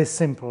very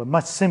simple, a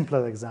much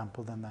simpler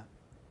example than that?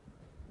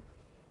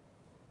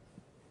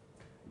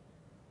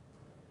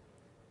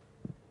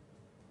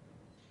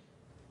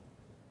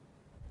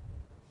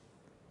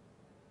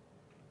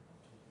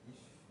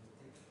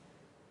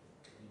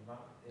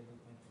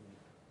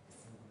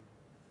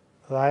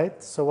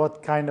 Right? So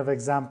what kind of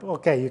example?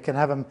 Okay, you can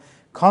have a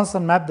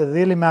constant map that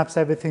really maps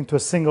everything to a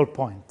single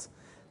point.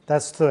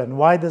 That's true. And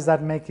why does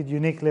that make it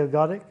uniquely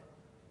ergodic?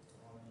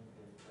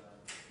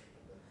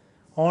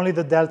 only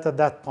the delta at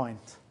that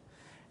point.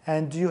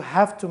 And do you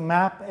have to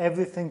map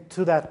everything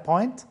to that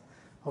point?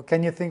 Or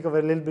can you think of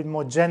a little bit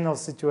more general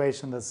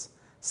situation that's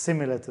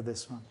similar to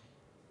this one?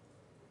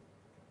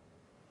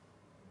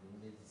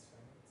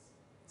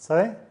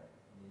 Sorry?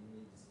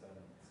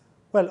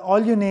 Well,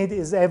 all you need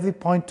is every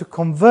point to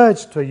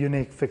converge to a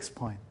unique fixed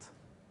point.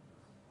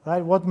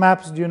 Right? What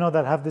maps do you know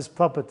that have this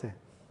property?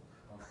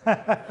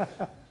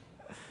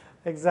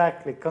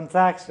 Exactly,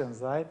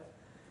 contractions, right?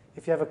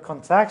 If you have a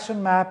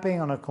contraction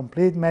mapping on a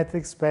complete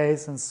metric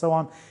space and so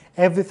on,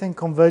 everything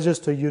converges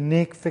to a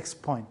unique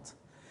fixed point.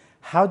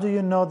 How do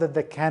you know that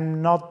there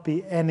cannot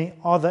be any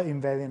other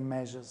invariant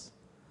measures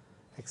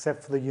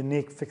except for the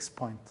unique fixed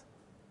point?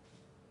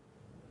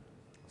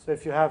 So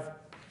if you have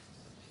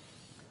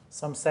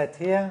some set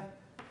here,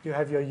 you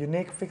have your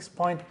unique fixed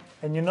point,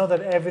 and you know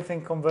that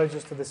everything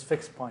converges to this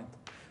fixed point.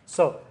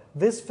 So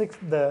this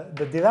the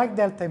Dirac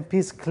delta in P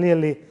is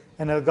clearly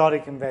an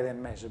ergodic invariant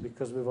measure,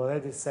 because we've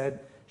already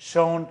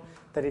shown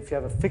that if you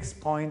have a fixed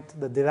point,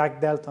 the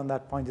Dirac delta on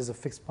that point is a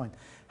fixed point.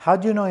 How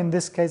do you know in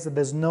this case that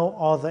there's no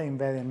other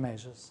invariant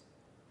measures?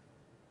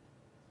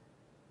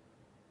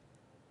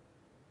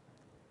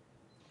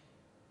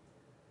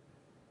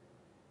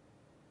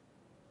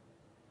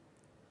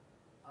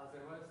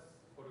 Otherwise,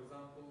 for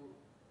example,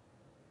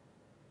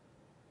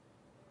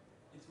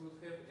 it would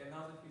have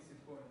another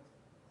fixed point.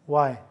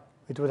 Why?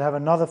 It would have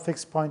another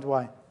fixed point.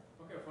 Why?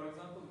 Okay, for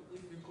example,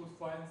 if we could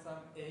find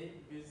some A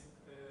with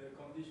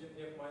condition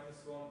f minus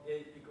 1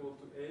 A equal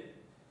to A,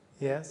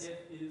 Yes. f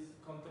is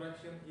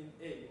contraction in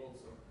A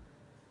also.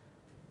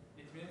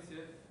 It means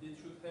that it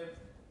should have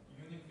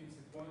unique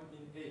fixed point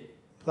in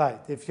A. Right.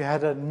 If you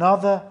had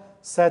another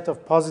set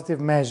of positive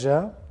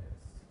measure,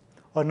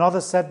 or another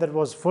set that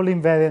was fully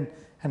invariant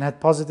and had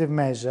positive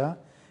measure,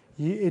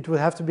 it would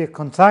have to be a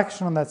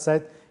contraction on that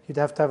set. You'd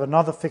have to have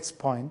another fixed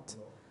point.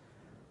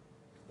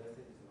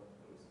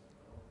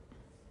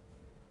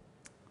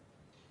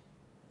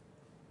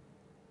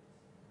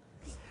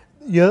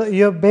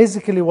 You're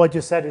basically what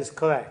you said is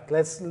correct.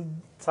 Let's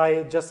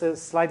try just a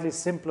slightly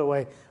simpler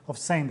way of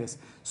saying this.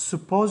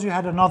 Suppose you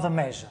had another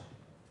measure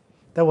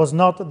that was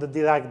not the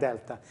Dirac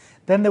delta.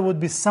 Then there would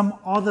be some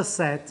other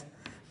set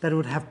that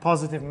would have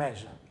positive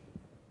measure.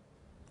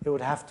 It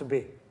would have to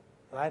be,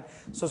 right?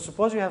 So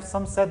suppose you have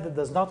some set that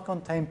does not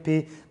contain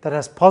P that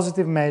has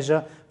positive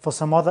measure for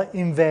some other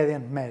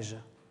invariant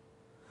measure.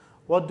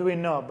 What do we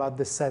know about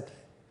this set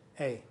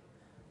A?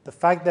 The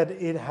fact that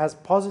it has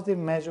positive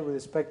measure with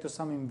respect to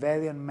some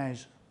invariant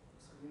measure.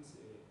 So means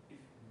if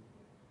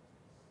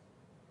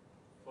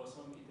for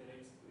some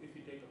iterates, if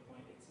you take a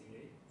point x in A,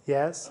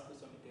 Yes? after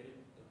some iterate,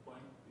 the point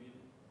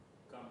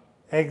will come.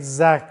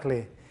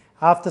 Exactly.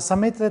 After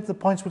some iterate, the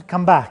points will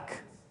come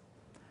back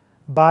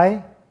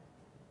by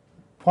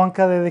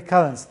Poincaré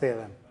recurrence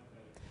theorem.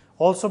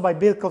 Also by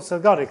Birkhoff's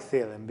ergodic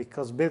theorem,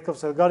 because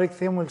Birkhoff's ergodic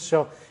theorem will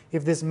show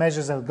if this measure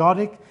is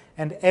ergodic,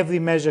 and every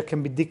measure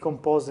can be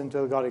decomposed into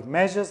ergodic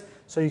measures,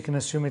 so you can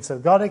assume it's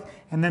ergodic,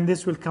 and then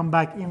this will come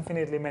back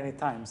infinitely many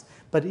times.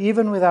 But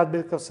even without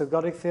Birkhoff's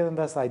ergodic theorem,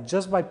 that's right.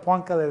 Just by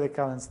Poincaré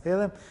recurrence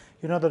theorem,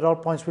 you know that all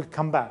points will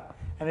come back.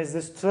 And is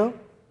this true?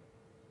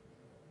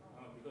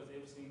 Because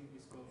everything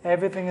is covered.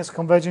 Everything is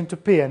converging to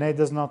P, and A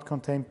does not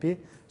contain P,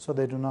 so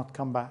they do not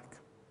come back.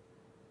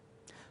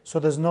 So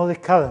there's no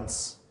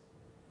recurrence.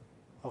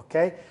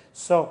 Okay?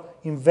 So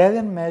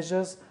invariant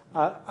measures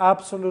are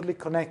absolutely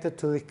connected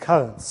to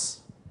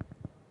recurrence,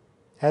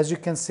 as you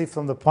can see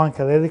from the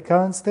Poincaré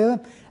recurrence theorem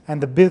and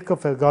the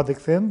Birkhoff ergodic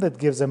theorem that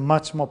gives a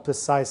much more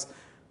precise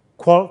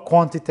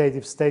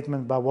quantitative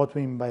statement about what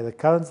we mean by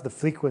recurrence, the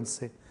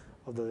frequency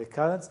of the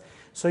recurrence.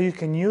 So you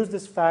can use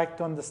this fact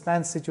to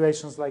understand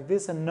situations like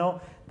this and know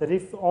that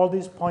if all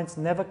these points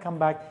never come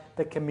back,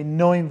 there can be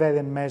no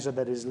invariant measure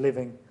that is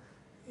living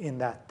in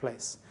that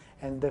place.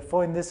 And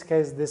therefore, in this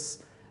case,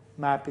 this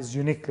map is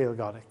uniquely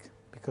ergodic,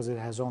 because it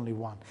has only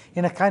one.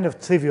 In a kind of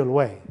trivial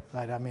way,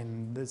 right? I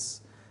mean,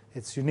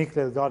 it's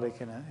uniquely ergodic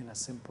in a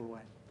simple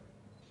way.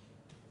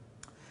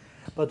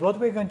 But what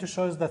we're going to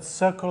show is that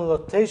circular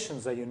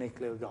rotations are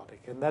uniquely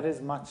ergodic, and that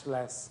is much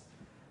less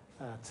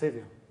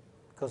trivial.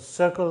 Because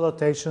circular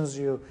rotations,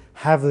 you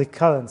have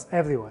recurrence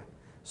everywhere.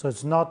 So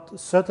it's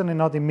certainly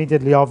not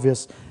immediately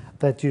obvious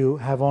that you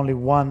have only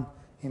one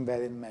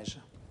invariant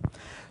measure.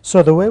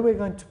 So the way we're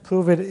going to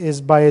prove it is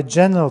by a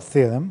general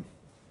theorem.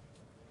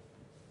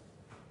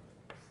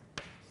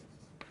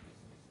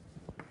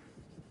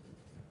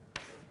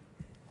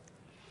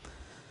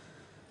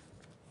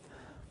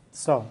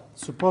 So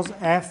suppose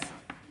f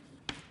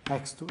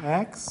x to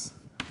x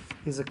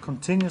is a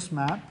continuous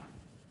map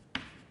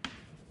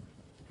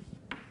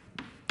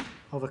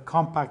of a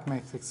compact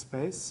metric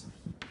space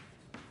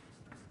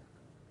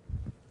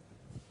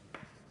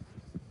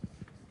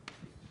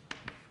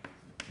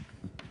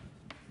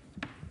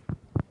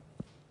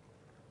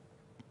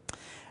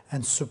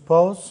and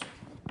suppose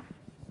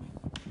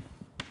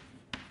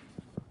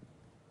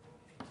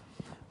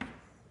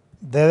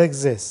there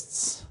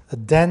exists a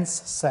dense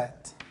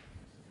set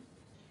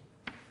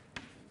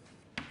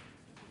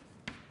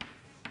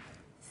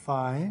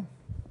phi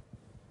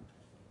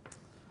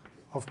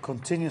of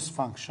continuous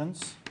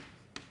functions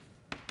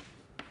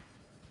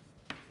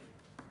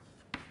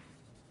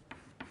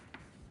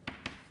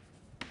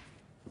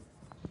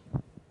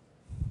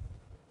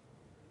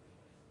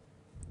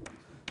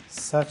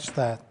such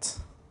that,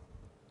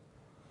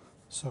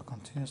 so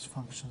continuous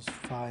functions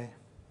phi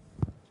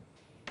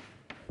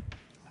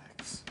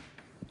x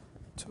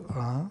to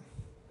r,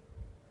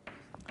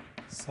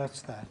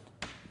 such that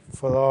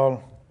for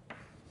all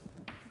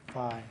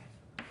phi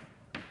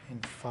in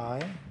phi,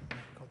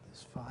 I've got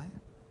this phi,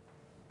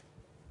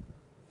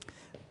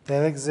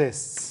 there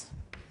exists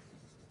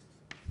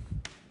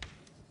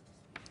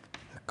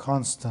a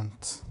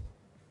constant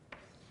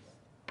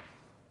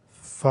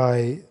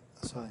phi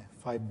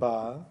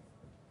bar,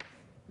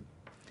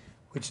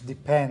 which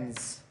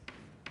depends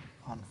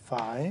on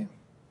phi,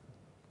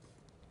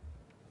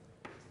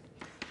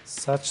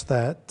 such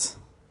that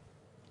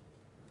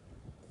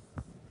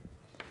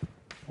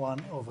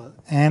 1 over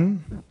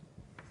n,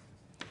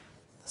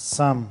 the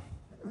sum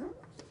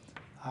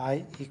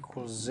I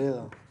equals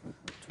 0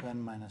 to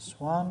n minus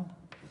 1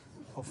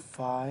 of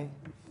phi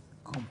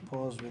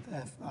composed with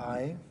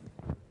fi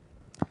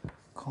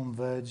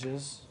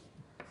converges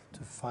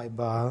to phi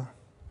bar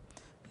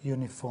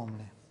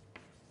uniformly.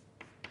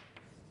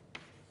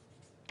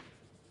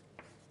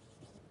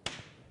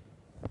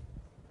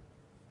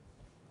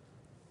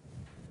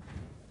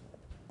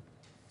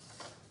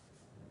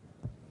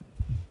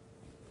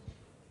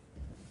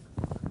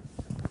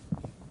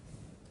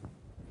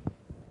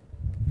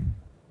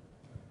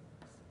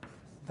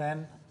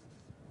 Then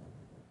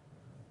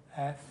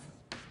f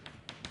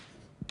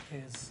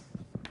is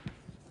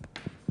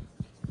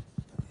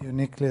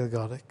uniquely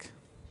ergodic.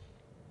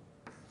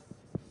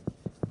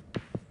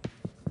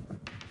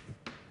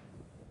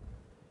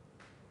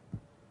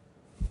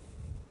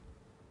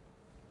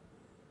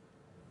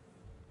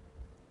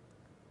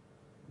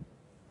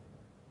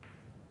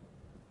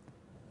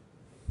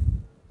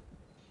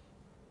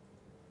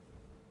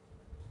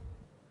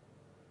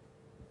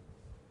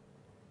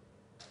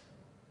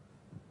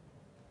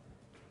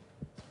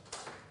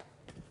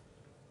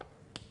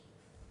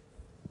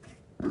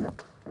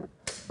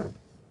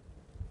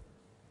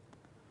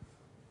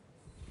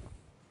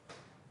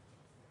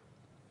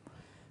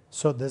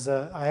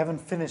 So I haven't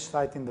finished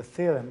writing the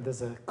theorem,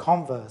 there's a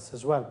converse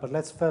as well, but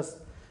let's first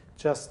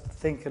just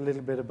think a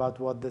little bit about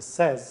what this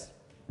says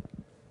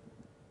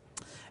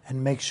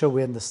and make sure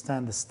we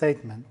understand the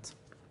statement.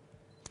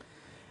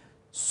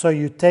 So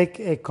you take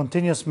a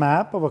continuous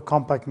map of a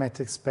compact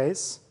metric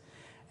space,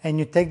 and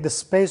you take the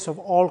space of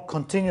all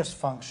continuous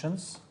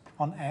functions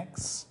on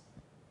X,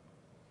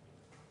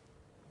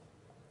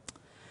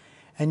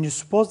 and you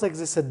suppose there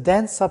exists a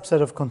dense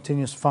subset of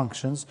continuous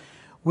functions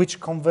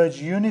which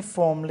converge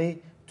uniformly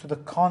to the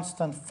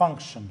constant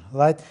function,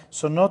 right?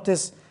 So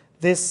notice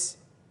this,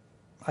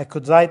 I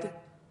could write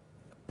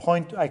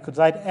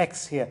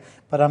x here,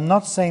 but I'm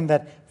not saying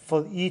that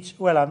for each,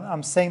 well,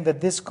 I'm saying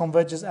that this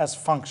converges as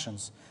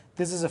functions.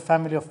 This is a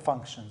family of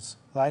functions,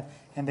 right?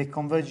 And they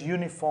converge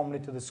uniformly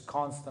to this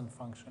constant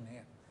function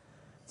here.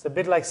 It's a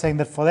bit like saying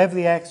that for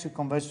every x, you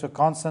converge to a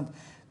constant,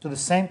 to the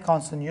same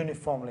constant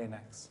uniformly in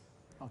x.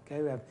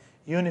 Okay, we have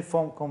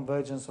uniform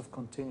convergence of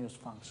continuous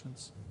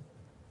functions.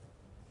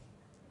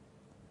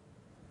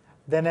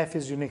 Then f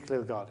is uniquely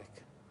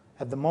ergodic.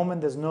 At the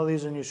moment, there's no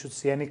reason you should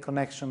see any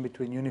connection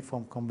between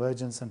uniform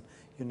convergence and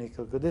unique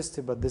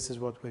ergodicity, but this is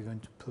what we're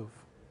going to prove.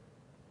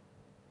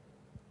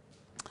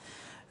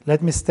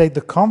 Let me state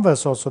the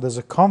converse also. There's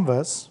a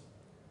converse.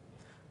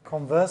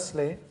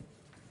 Conversely,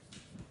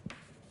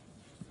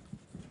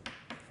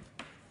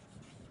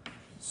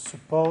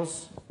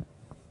 suppose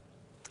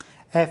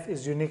f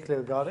is uniquely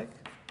ergodic.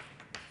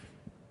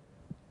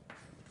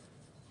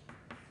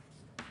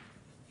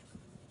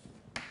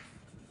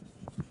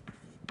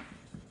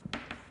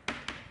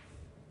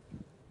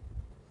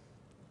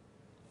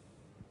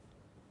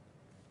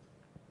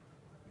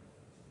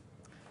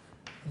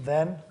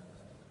 Then,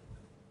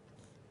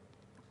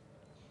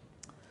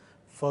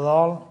 for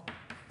all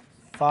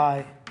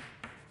phi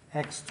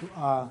x to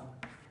r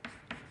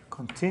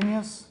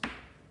continuous,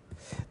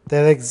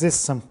 there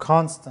exists some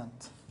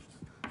constant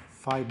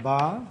phi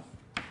bar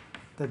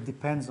that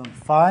depends on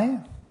phi,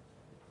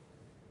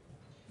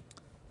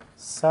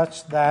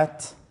 such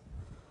that,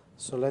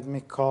 so let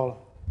me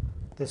call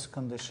this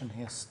condition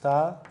here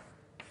star,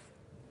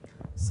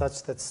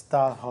 such that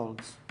star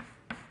holds.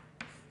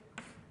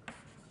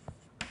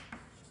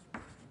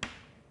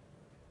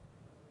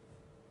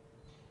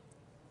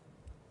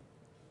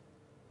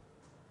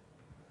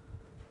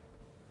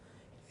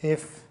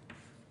 If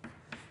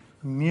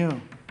mu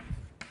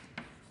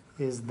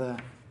is the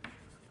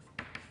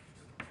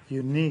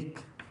unique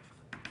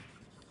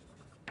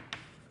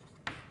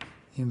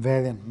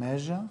invariant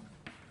measure,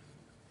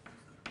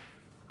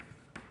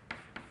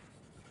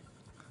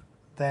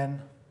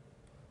 then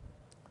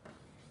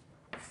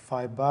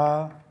phi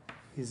bar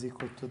is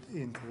equal to the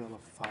integral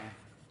of phi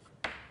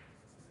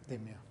d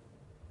mu.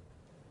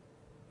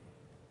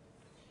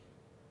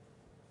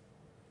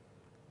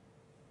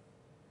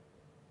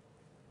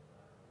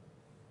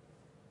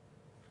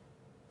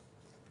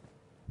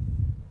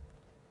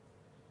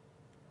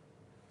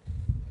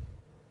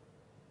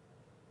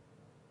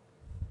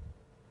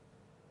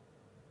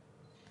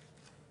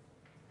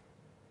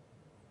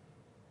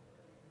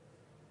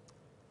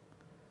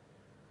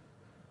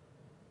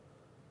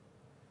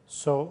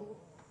 So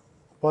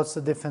what's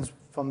the difference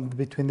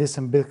between this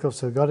and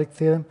Birkhoff's ergodic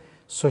theorem?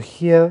 So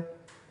here,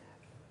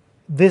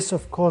 this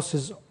of course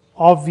is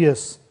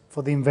obvious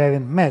for the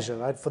invariant measure,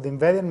 right? For the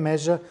invariant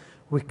measure,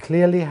 we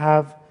clearly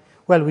have,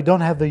 well, we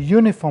don't have the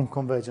uniform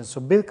convergence.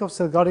 So Birkhoff's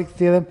ergodic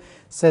theorem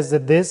says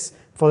that this,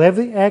 for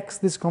every x,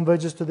 this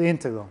converges to the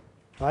integral,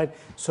 right?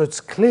 So it's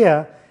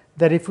clear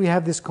that if we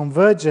have this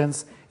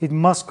convergence, it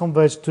must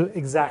converge to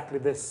exactly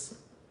this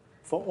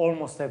for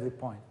almost every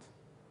point.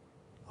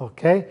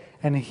 Okay?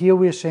 And here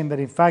we are showing that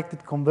in fact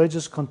it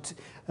converges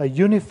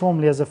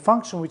uniformly as a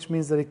function, which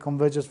means that it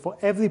converges for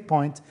every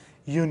point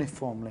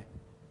uniformly.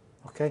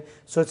 Okay?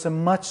 So it's a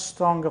much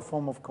stronger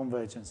form of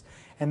convergence.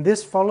 And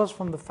this follows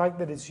from the fact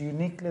that it's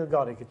uniquely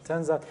ergodic. It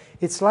turns out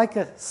it's like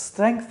a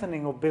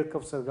strengthening of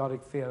Birkhoff's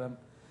ergodic theorem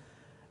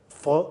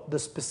for the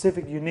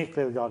specific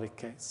uniquely ergodic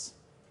case.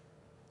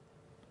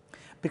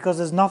 Because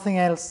there's nothing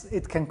else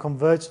it can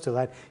converge to,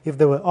 right? If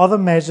there were other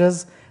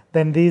measures,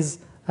 then these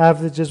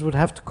averages would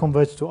have to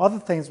converge to other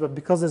things, but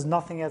because there's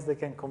nothing else they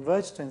can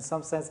converge to, in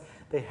some sense,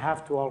 they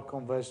have to all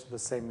converge to the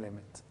same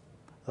limit,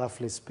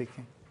 roughly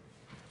speaking.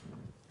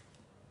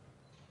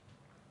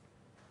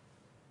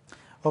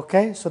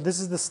 Okay, so this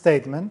is the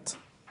statement.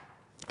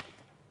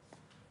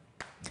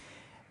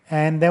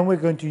 And then we're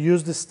going to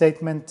use this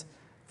statement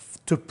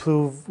to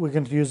prove, we're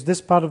going to use this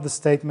part of the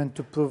statement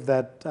to prove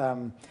that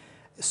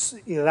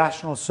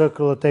irrational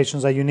circular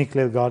rotations are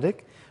uniquely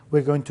ergodic.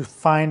 We're going to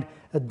find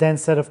a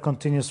dense set of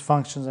continuous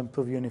functions and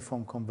prove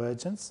uniform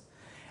convergence.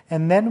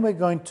 And then we're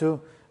going to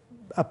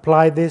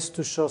apply this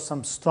to show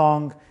some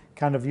strong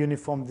kind of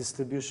uniform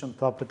distribution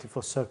property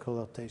for circular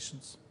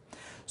rotations.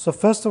 So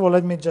first of all,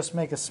 let me just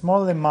make a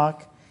small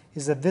remark,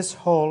 is that this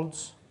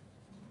holds,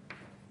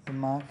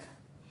 remark,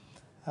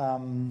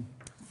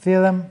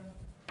 theorem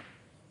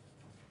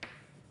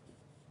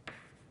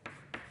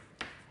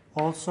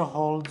also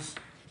holds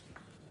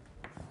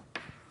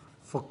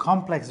for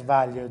complex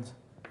valued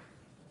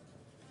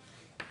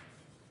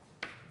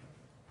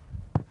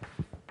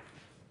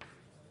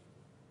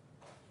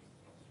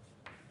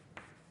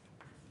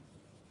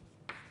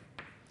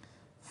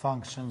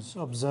functions,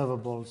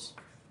 observables,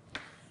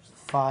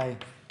 phi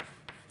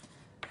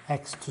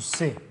x to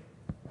c.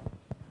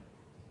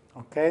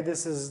 Okay,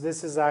 this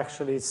is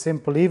actually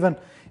simple. Even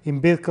in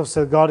Birkhoff's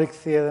ergodic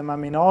theorem, I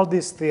mean, all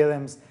these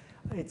theorems,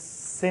 it's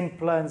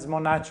simpler and it's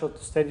more natural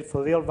to state it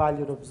for real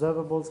valued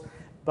observables.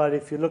 But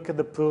if you look at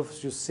the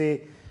proofs, you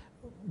see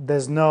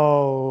there's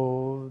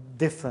no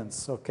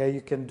difference. Okay,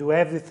 you can do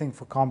everything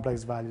for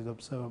complex valued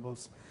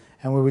observables,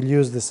 and we will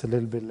use this a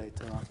little bit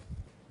later on.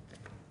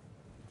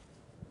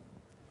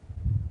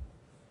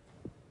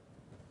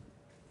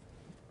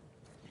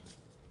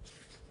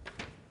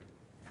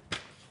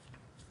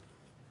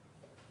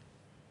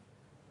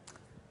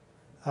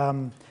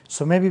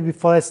 So maybe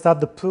before I start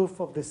the proof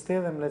of this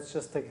theorem, let's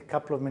just take a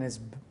couple of minutes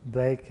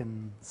break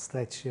and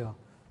stretch your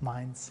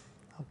minds.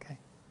 Okay.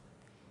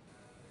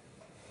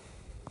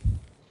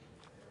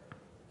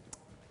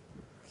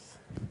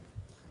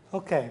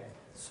 Okay,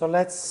 so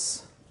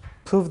let's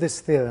prove this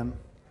theorem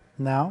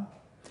now.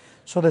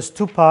 So there's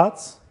two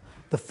parts.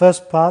 The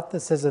first part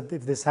that says that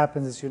if this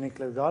happens, it's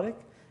uniquely ergodic,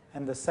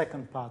 and the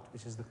second part,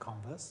 which is the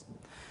converse.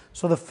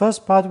 So the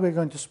first part we're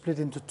going to split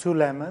into two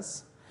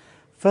lemmas.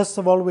 First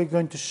of all, we're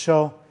going to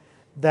show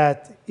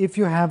that if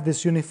you have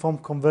this uniform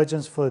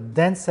convergence for a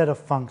dense set of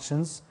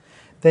functions,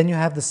 then you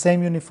have the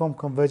same uniform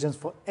convergence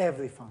for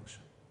every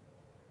function.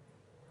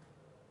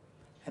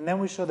 And then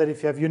we show that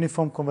if you have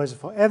uniform convergence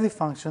for every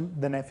function,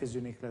 then f is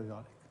uniquely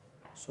ergodic.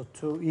 So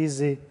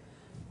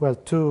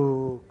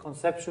two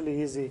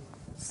conceptually easy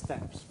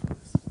steps for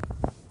this.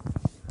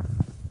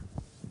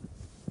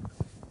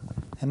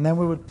 And then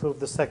we would prove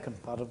the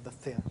second part of the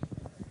theorem.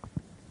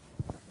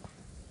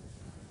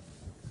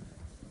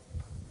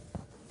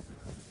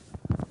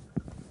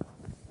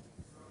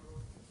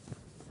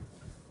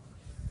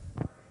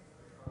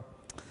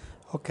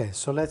 Okay,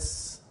 so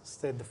let's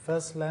state the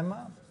first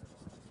lemma.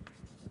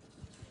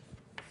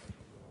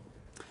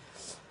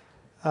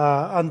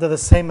 Under the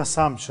same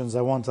assumptions,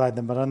 I won't write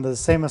them, but under the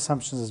same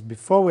assumptions as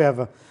before, we have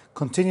a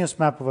continuous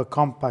map of a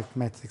compact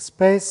metric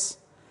space.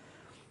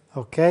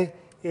 Okay,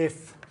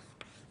 if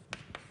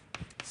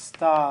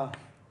star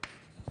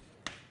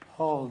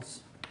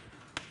holds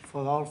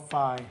for all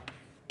phi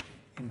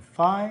in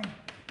phi,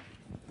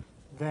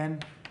 then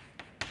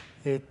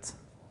it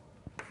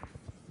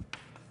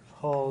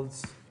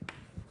holds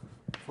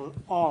for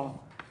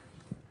all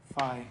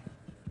phi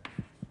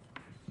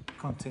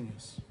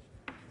continuous.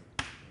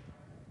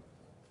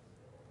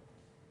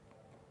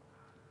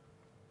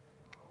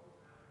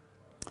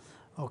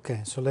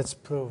 Okay, so let's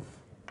prove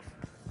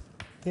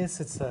this.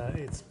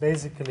 It's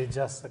basically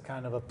just a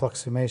kind of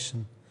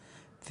approximation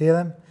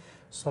theorem.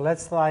 So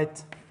let's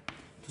write,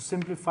 to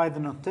simplify the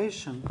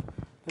notation,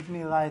 let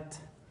me write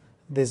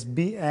this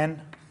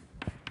Bn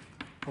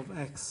of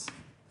x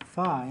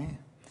phi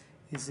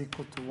is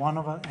equal to 1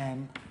 over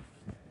n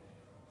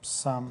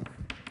sum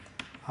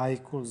I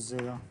equals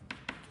 0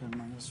 to n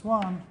minus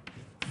 1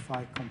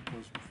 phi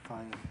composed with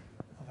phi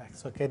of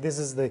x. Okay, this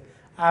is the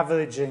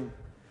averaging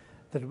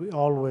that we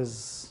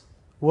always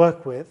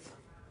work with.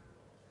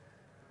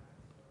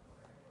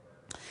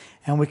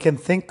 And we can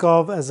think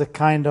of as a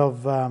kind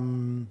of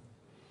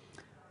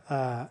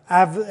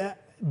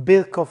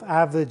Birkhoff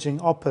averaging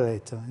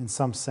operator in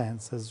some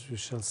sense, as you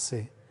shall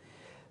see.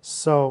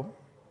 So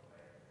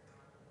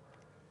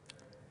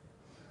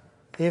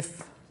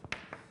if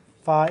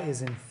phi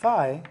is in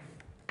phi,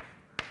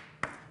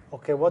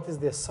 okay, what is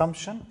the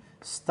assumption?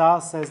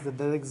 Star says that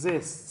there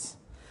exists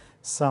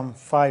some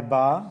phi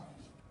bar,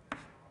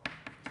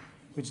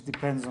 which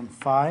depends on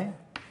phi,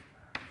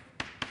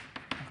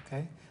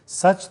 okay,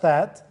 such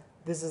that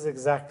this is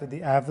exactly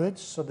the average.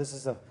 So this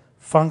is a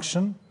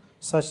function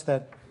such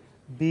that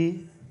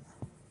Bn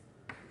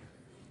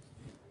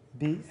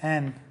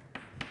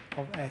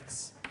of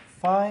x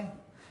phi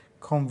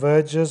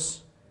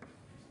converges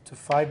to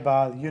phi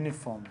bar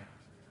uniformly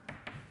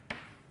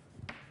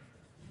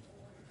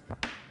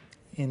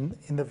in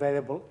the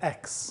variable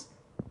x,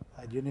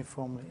 right,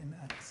 uniformly in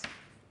x.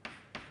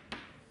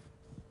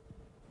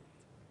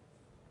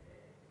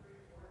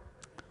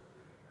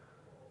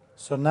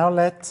 So now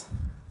let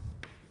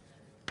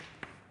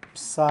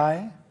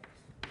psi,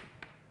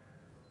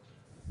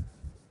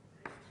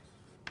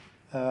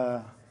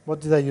 what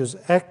did I use?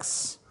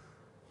 X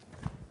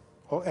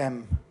or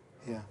M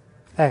here?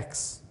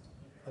 X,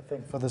 I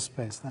think, for the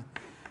space.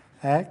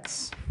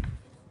 X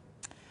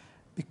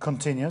be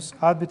continuous,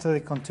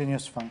 arbitrary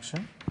continuous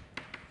function.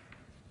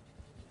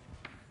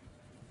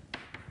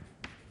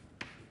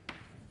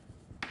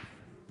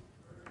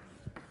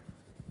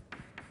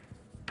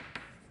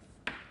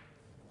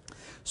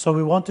 So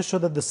we want to show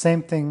that the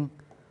same thing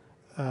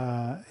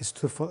is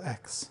true for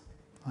x,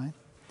 right?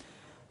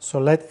 So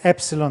let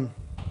epsilon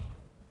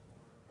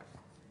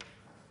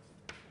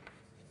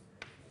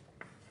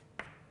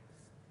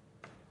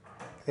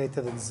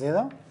greater than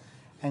 0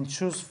 and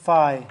choose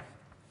phi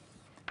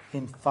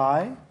in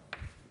phi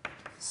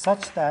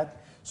such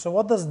that, so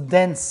what does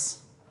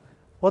dense,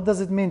 what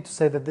does it mean to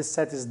say that this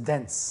set is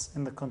dense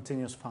in the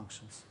continuous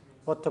functions?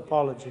 What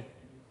topology?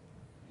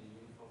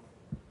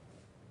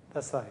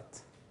 That's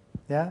right.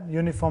 Yeah,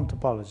 uniform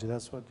topology,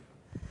 that's what.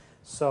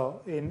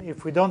 So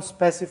if we don't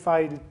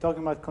specify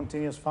talking about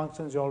continuous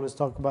functions, you always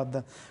talk about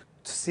the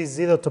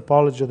C0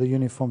 topology or the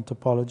uniform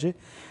topology.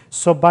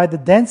 So by the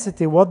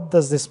density, what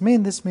does this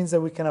mean? This means that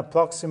we can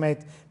approximate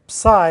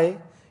psi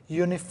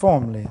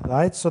uniformly,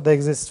 right? So there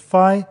exists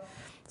phi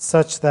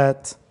such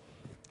that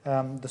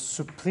the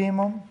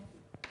supremum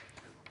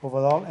over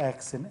all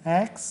x in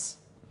x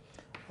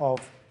of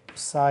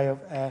psi of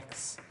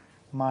x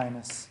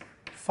minus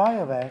phi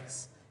of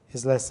x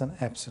is less than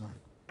epsilon.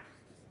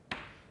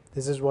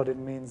 This is what it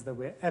means that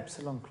we're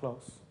epsilon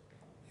close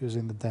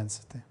using the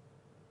density.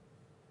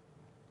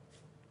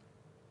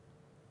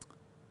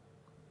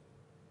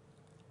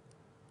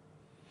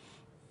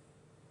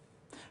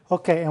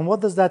 Okay, and what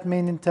does that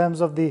mean in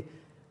terms of the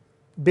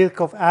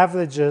Birkhoff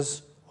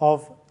averages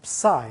of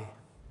psi?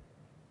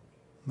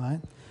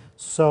 Right?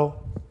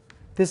 So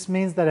this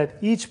means that at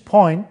each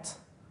point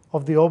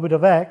of the orbit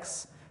of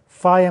x,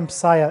 phi and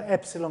psi are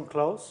epsilon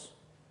close.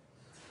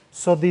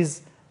 So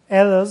these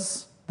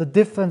errors, the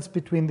difference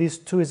between these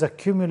two is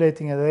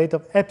accumulating at a rate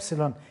of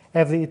epsilon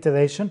every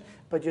iteration,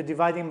 but you're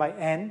dividing by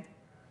n,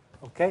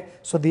 okay?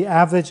 So the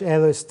average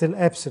error is still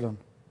epsilon,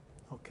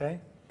 okay?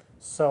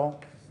 So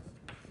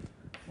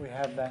we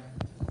have that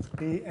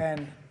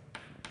Bn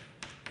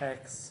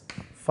x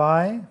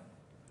phi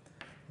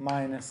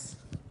minus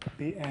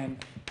Bn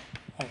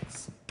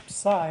x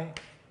psi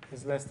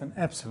is less than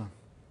epsilon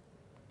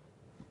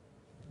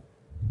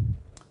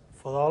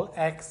for all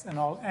x and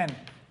all n,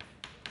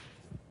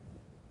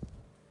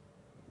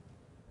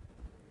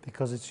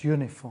 because it's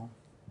uniform.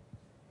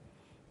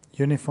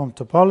 Uniform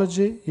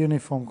topology,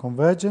 uniform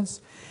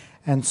convergence.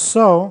 And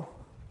so,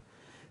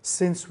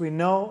 since we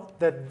know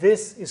that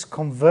this is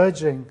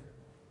converging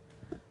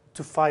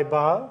to phi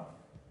bar,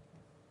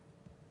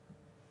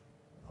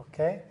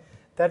 okay,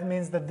 that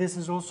means that this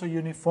is also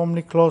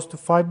uniformly close to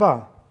phi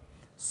bar.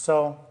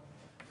 So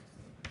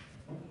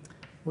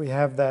we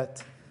have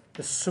that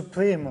the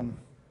supremum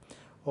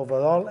over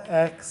all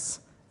x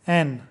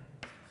n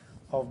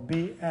of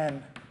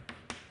Bn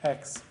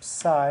x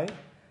psi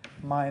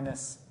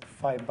minus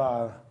phi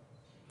bar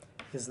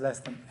is less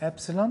than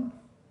epsilon,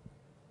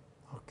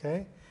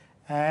 okay,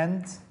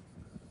 and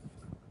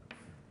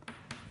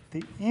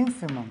the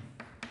infimum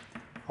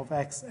of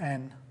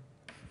xn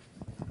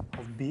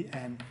of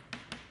Bn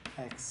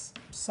x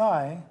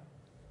psi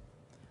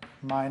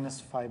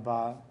minus phi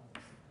bar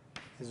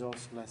is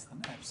also less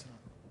than epsilon.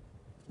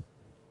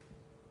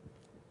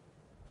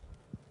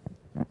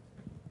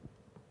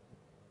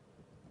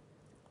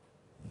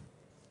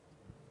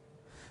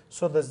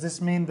 So does this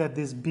mean that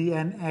this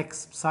Bn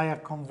x psi are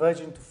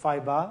converging to phi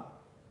bar?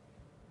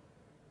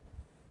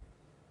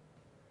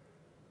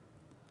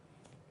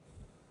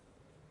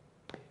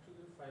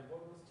 Actually, phi bar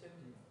was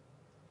changing.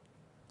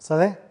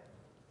 Sorry?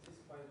 This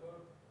phi bar.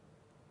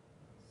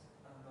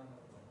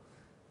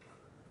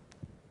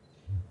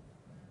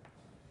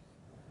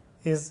 No.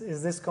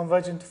 Is this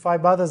converging to phi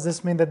bar? Does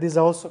this mean that these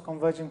are also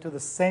converging to the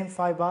same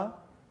phi bar?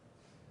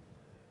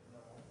 No,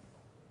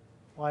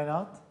 Why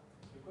not?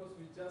 because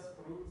we just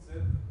proved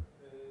that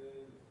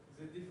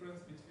the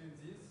difference between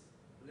these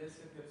less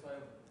than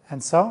epsilon.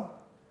 And so?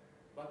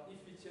 But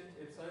if we change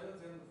epsilon,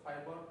 then phi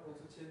bar also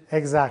changes.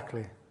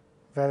 Exactly.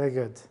 Very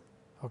good.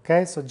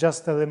 Okay, so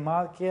just a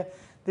remark here.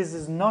 This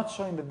is not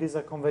showing that these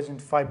are converging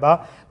to phi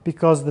bar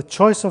because the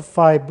choice of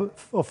phi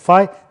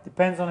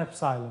depends on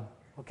epsilon.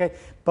 Okay,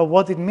 but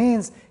what it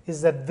means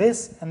is that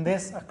this and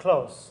this are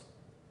close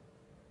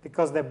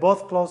because they're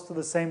both close to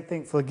the same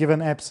thing for a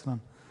given epsilon.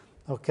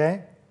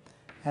 Okay,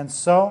 and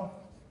so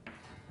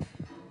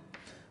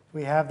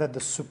we have that the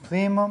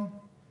supremum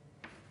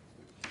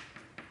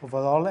over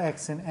all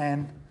x in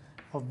n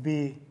of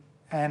b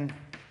n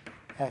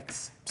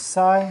x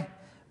psi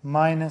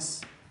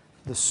minus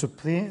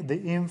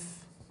the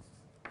inf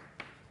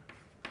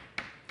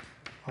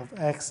of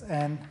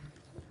xn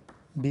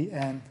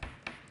bn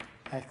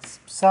x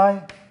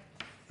psi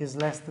is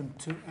less than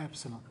 2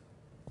 epsilon.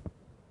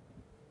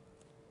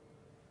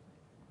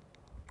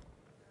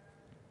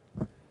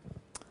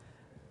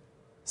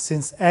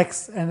 Since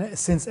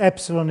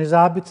epsilon is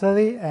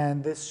arbitrary,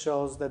 and this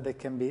shows that they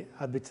can be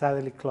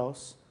arbitrarily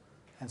close,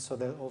 and so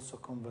they're also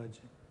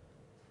converging,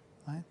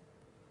 right?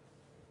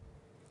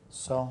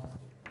 So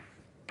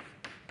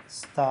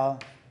star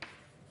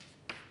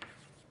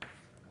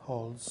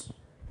holds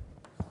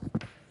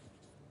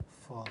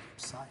for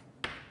psi.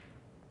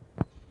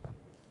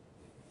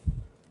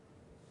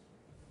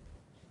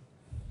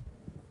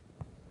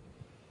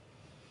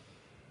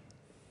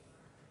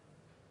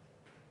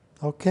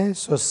 Okay,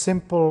 so a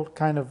simple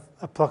kind of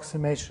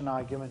approximation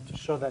argument to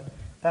show that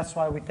that's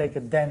why we take a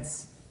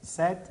dense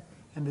set,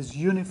 and this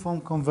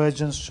uniform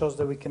convergence shows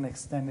that we can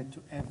extend it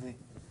to every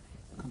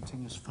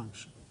continuous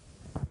function.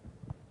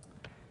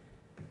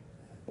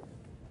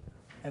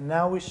 And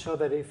now we show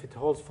that if it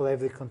holds for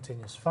every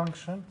continuous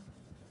function,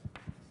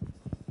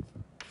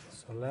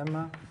 so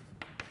lemma,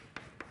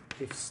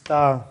 if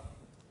star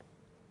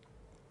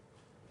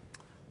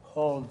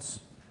holds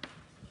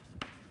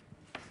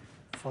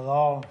for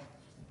all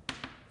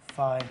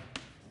phi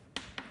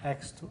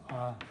x to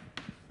r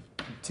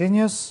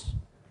continuous,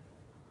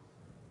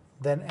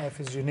 then f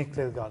is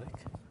uniquely ergodic.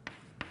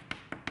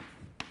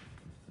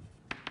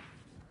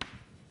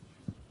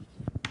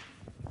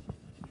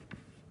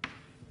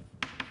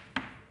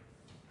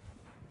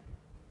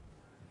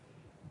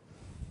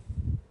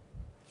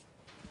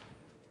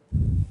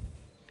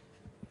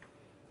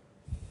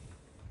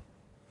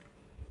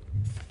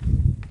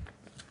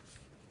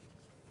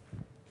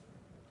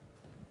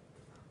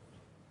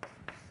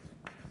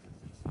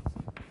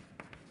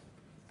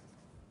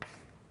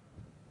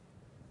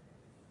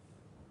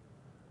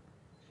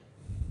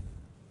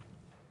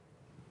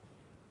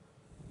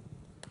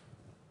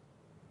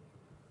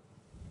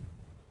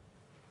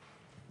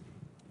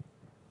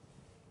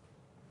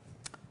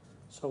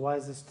 So why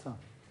is this true?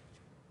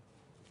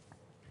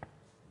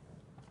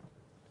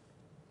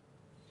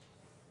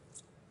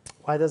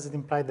 Why does it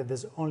imply that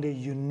there's only a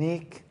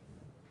unique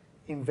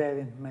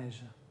invariant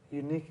measure,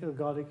 unique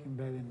ergodic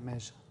invariant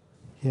measure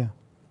here?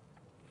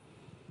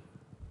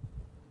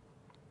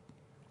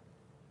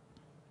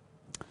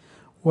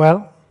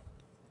 Well,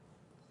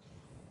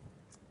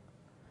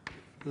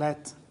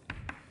 let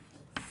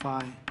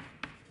phi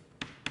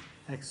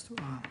x to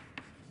r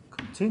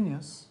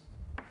continuous.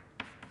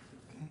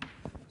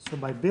 So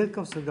by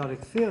Birkhoff's ergodic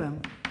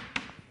theorem,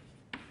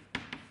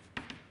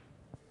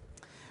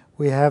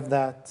 we have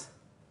that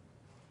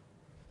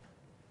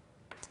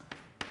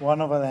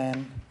 1 over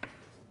n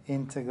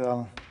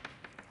integral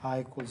I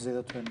equals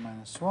 0 to n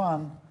minus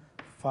 1,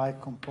 phi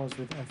composed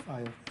with fi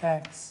of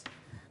x,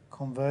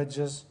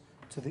 converges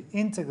to the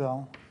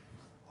integral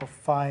of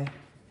phi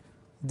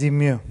d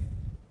mu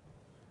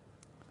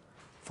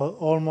for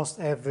almost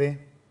every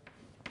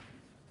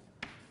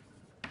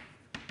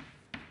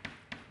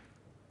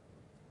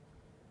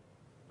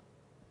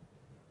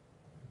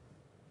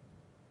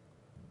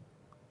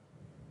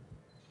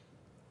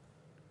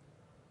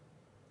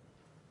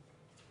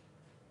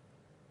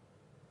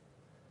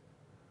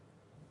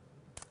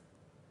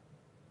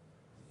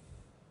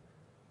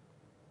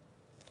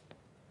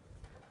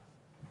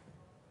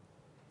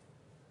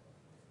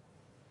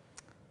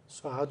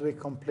So how do we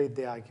complete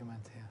the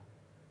argument here?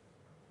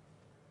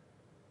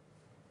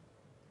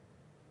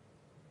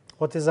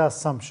 What is our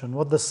assumption?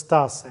 What does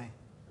star say?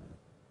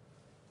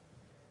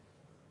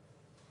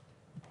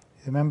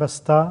 Remember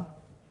star?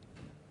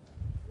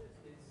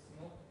 It's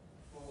not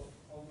for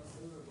almost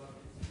every, but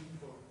it's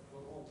true for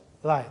all.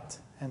 Right.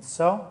 And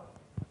so?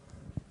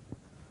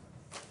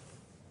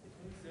 It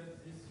means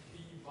that this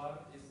phi bar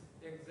is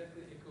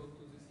exactly equal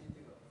to this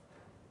integral.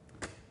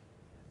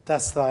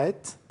 That's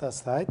right.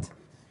 That's right.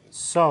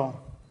 So,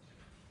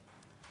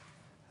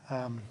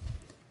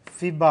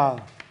 phi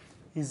bar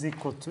is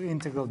equal to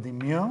integral d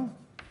mu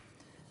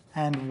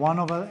and 1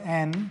 over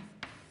n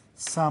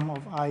sum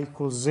of I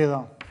equals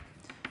 0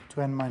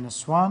 to n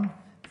minus 1,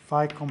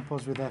 phi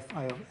composed with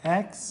fi of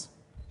x,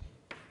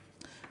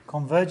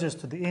 converges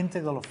to the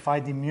integral of phi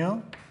d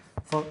mu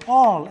for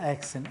all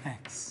x in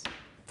x.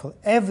 For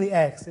every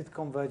x, it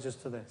converges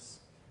to this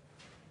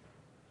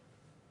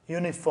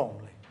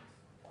uniformly.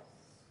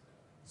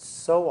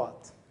 So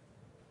what?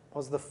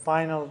 What's the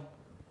final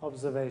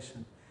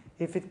observation?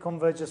 If it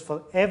converges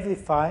for every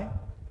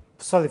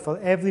for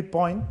every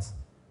point,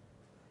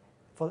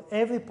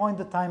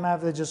 the time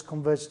averages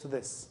converge to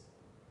this.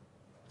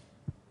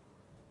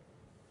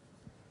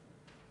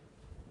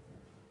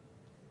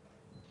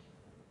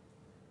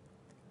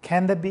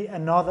 Can there be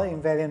another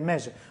invariant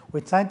measure? We're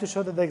trying to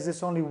show that there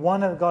exists only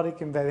one ergodic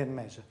invariant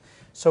measure.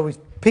 So we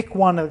pick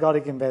one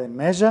ergodic invariant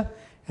measure,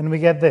 and we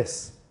get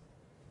this.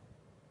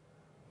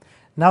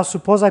 Now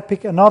suppose I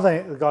pick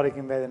another ergodic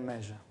invariant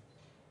measure.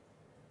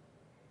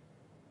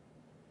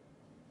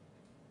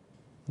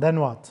 Then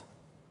what?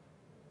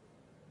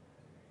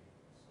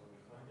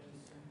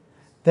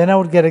 Then I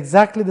would get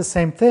exactly the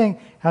same thing.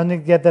 I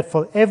would get that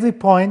for every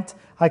point,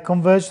 I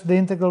converge to the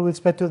integral with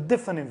respect to a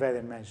different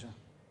invariant measure.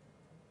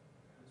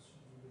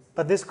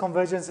 But this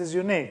convergence is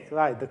unique,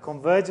 right? The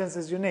convergence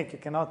is unique. You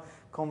cannot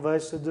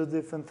converge to do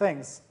different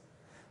things.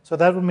 So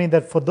that would mean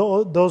that for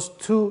those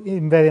two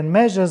invariant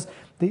measures,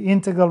 the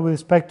integral with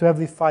respect to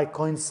every phi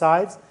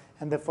coincides,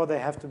 and therefore they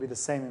have to be the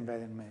same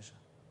invariant measure.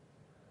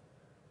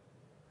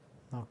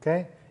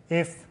 Okay?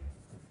 If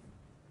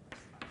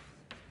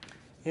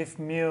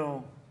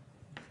mu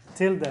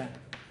tilde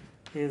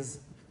is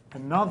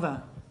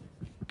another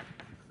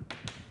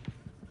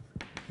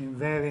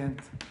invariant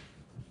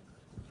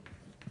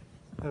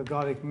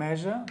ergodic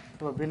measure,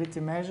 probability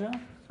measure,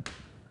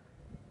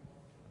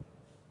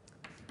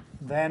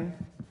 then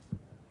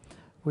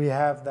we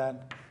have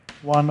that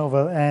 1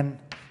 over n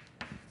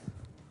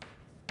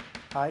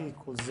I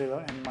equals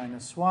 0 n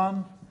minus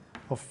 1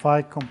 of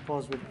phi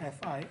composed with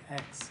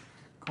fix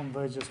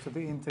converges to the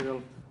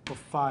integral of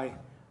phi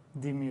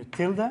d mu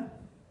tilde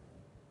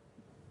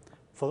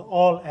for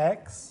all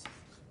x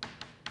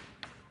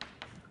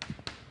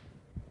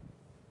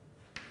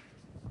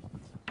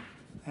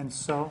and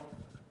so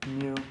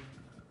mu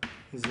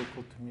is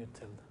equal to mu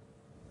tilde.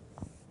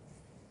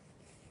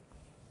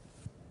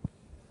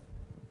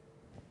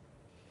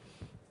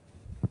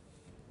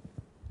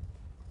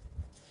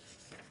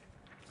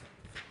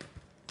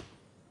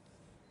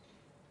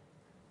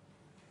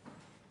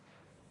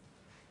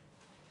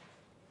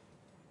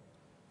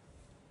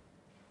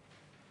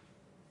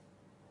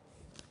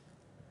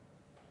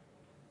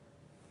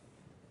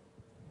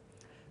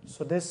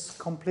 So this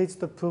completes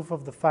the proof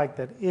of the fact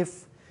that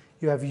if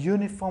you have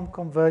uniform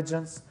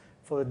convergence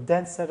for a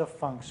dense set of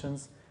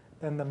functions,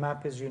 then the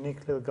map is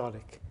uniquely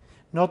ergodic.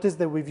 Notice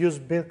that we've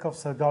used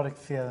Birkhoff's ergodic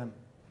theorem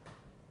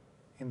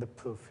in the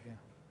proof here.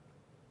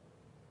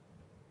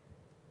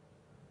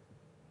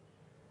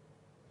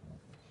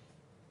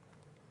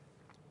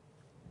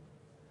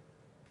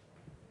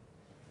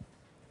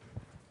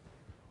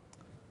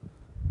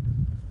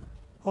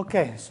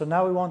 Okay, so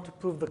now we want to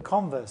prove the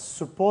converse.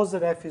 Suppose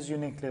that f is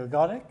uniquely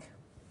ergodic,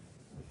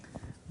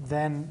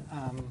 then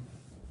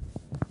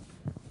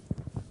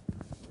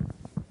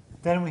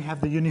we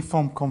have the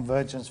uniform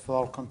convergence for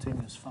all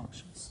continuous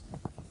functions.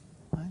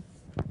 Right?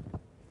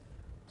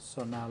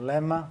 So now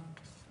lemma,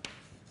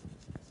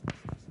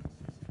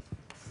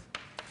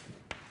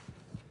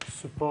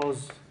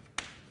 suppose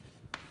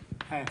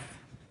f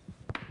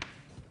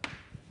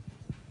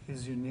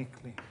is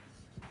uniquely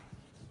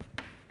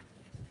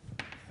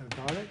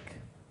ergodic.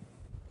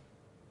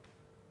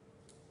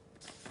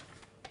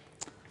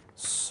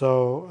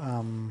 So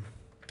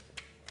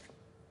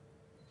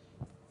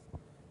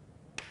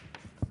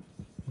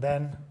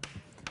then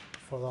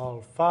for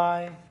all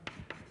phi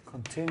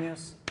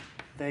continuous,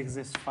 there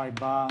exists phi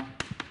bar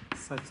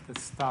such that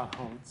star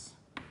holds.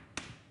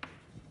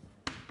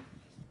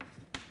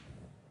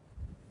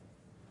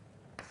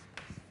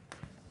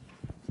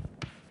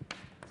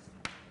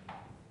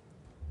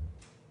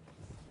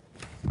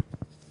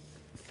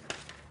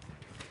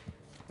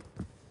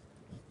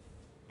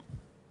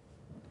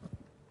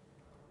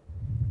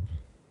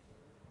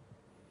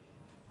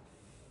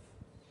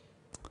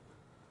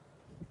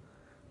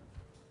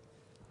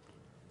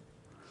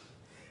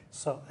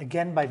 So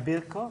again, by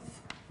Birkhoff,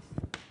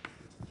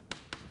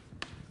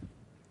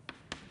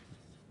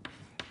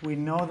 we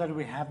know that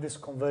we have this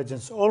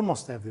convergence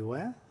almost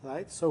everywhere,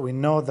 right? So we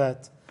know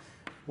that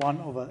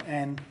 1 over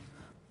n,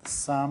 the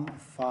sum of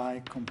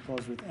phi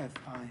composed with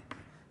fi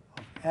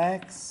of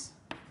x,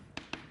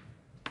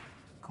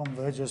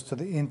 converges to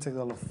the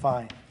integral of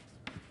phi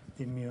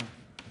d mu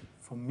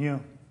for mu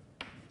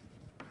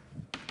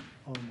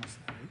almost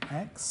every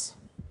x.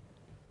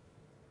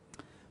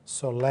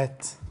 So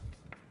let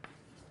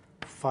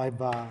phi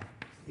bar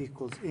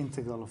equals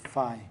integral of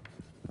phi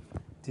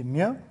d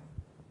mu,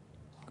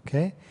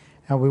 okay?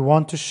 And we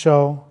want to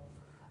show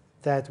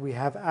that we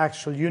have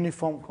actual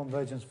uniform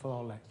convergence for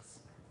all x,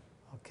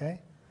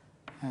 okay?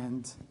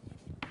 And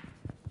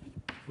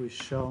we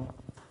show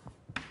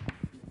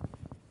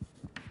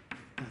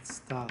that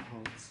star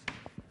holds.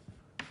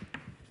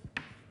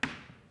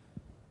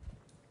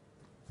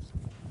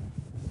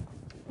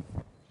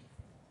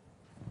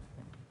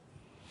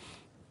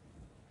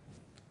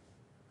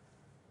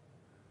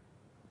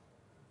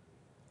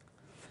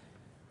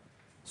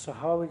 So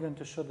how are we going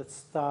to show that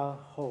star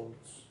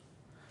holds?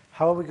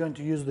 How are we going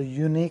to use the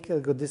unique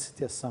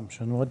ergodicity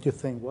assumption? What do you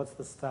think? What's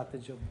the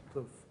strategy of the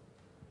proof?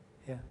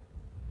 Yeah.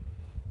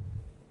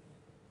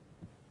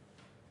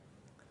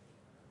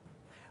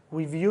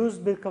 We've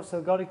used Birkhoff's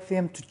ergodic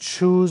theorem to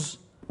choose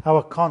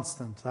our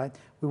constant, right?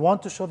 We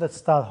want to show that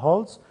star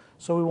holds,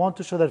 so we want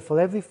to show that for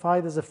every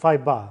phi there's a phi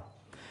bar.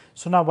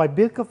 So now by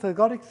Birkhoff's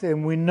ergodic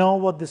theorem, we know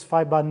what this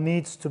phi bar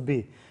needs to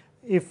be.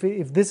 If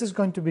this is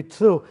going to be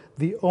true,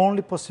 the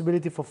only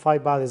possibility for phi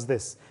bar is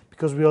this,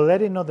 because we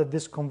already know that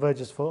this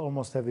converges for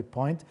almost every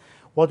point.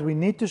 What we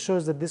need to show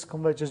is that this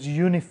converges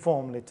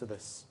uniformly to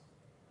this.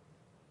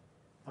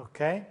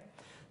 Okay?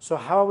 So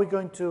how are we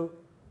going to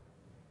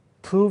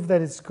prove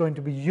that it's going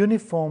to be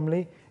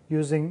uniformly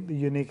using the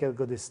unique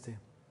ergodicity?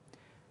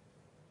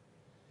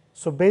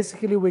 So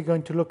basically we're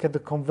going to look at the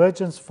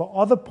convergence for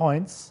other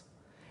points,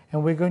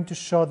 and we're going to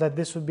show that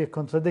this would be a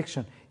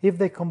contradiction. If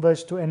they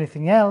converge to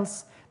anything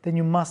else, then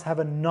you must have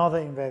another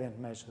invariant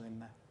measure in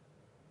there.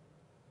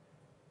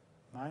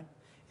 Right?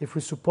 If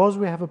we suppose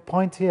we have a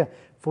point here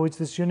for which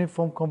this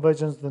uniform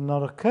convergence does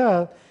not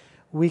occur,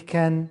 we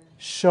can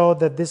show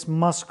that this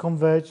must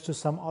converge to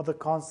some other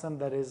constant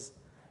that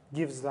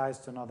gives rise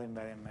to another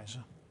invariant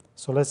measure.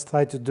 So let's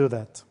try to do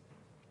that.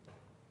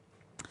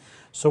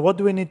 So what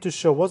do we need to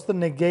show? What's the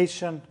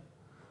negation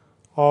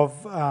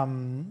of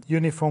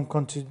uniform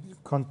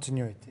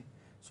continuity?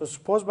 So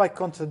suppose by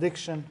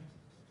contradiction,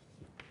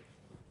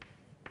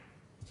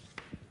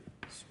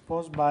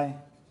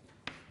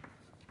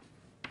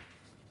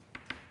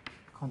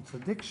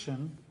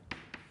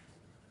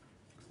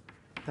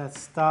 that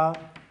star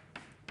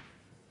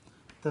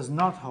does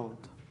not hold.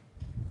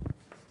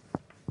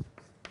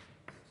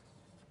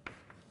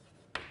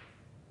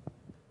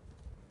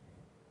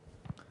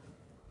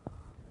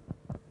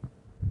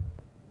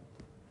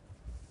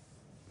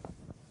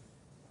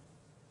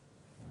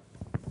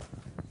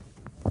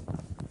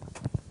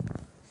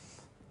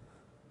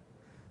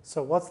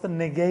 So what's the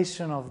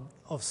negation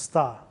of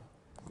star?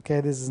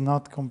 Okay, this is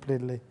not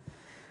completely.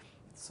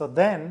 So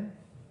then,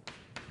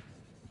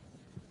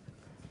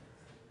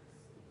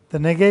 the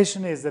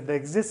negation is that there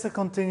exists a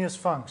continuous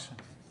function.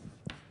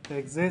 There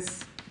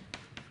exists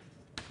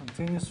a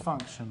continuous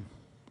function.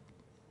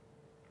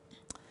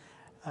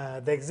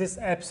 There exists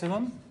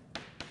epsilon.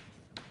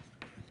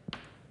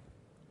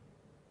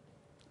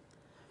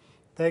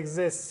 There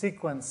exists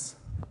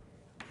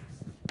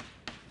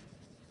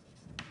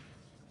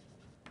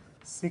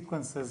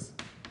sequences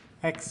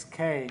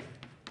xk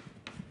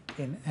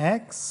in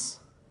X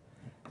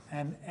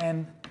and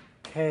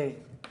nk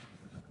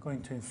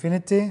going to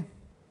infinity,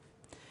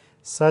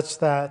 such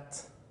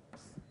that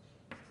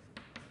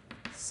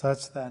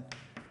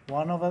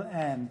 1 over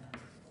n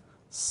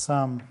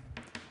sum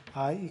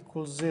I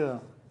equals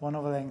 0, 1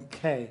 over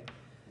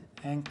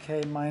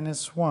nk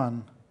minus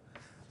 1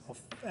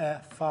 of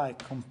fi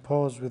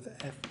composed with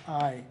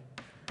fi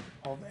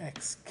of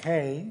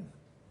xk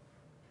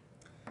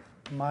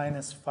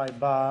minus phi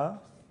bar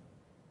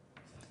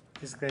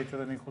is greater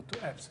than or equal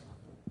to epsilon.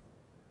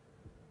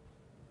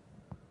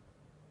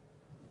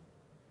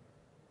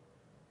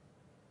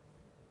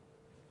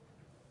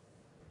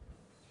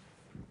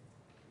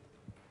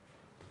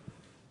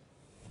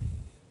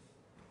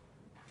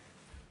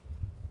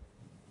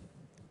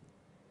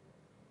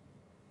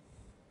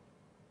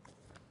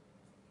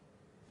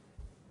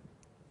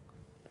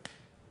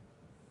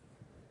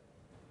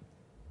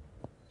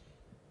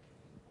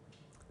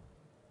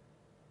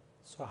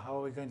 So how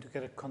are we going to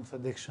get a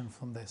contradiction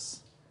from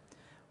this?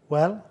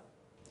 Well,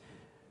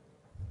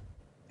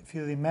 if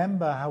you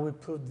remember how we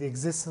proved the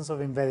existence of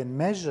invariant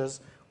measures,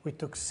 we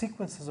took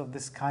sequences of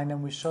this kind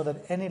and we showed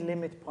that any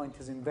limit point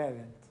is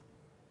invariant,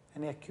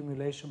 any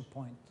accumulation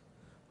point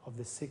of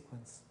the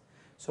sequence.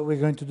 So we're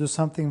going to do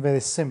something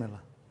very similar.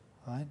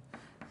 Right?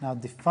 Now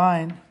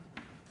define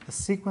a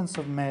sequence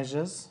of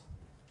measures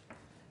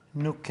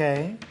nu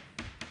k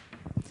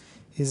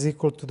is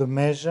equal to the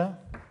measure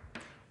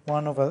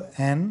 1 over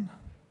n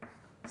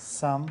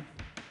sum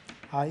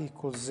I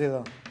equals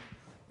 0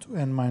 to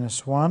n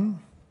minus 1,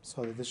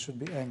 so this should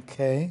be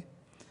nk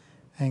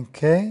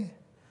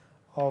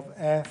of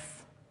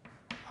f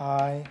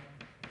I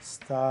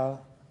star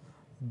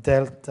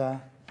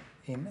delta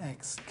in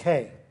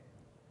xk.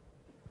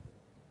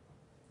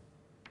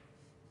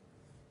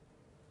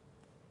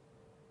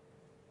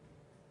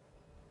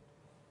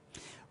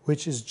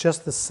 Which is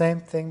just the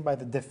same thing by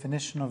the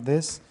definition of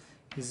this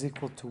is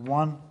equal to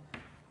 1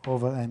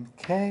 over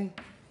nk,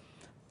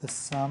 the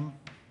sum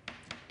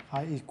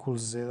I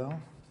equals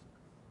 0,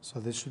 so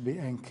this should be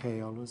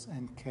nk always,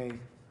 nk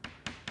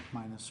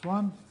minus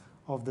 1,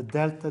 of the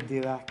delta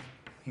Dirac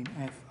in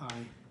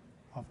fi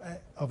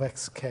of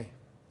xk.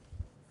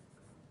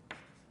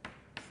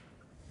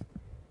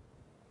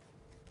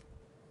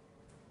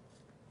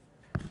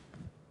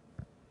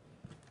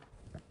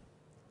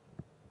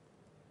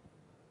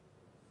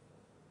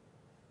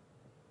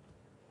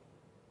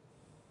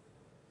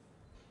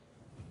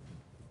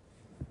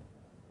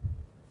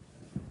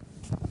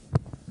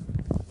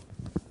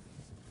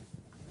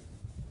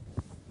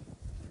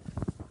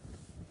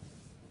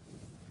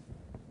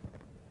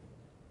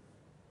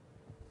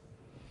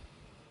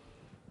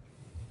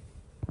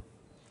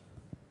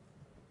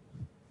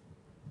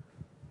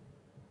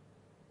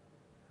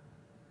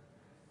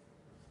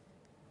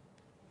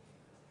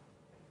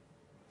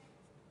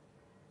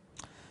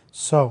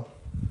 So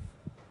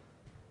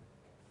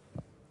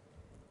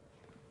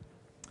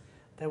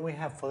then we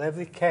have for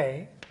every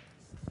k,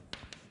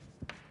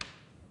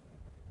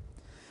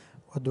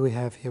 what do we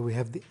have here? We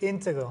have the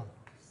integral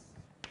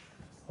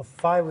of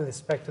phi with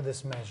respect to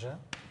this measure.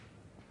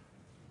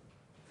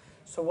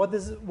 So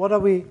what are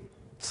we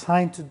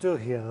trying to do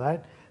here,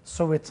 right?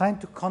 So we're trying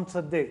to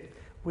contradict.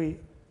 We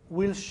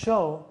will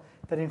show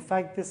that in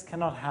fact this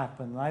cannot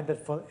happen, right?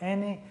 That for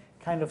any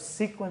kind of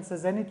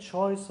sequences, any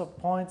choice of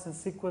points and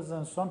sequences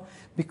and so on,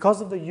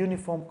 because of the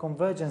uniform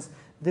convergence,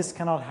 this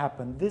cannot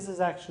happen. This is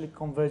actually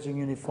converging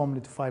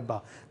uniformly to phi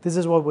bar. This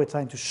is what we're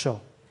trying to show,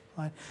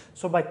 right?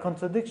 So by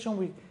contradiction,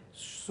 we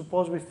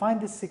suppose we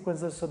find these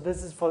sequences, so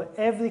this is for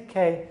every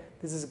k,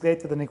 this is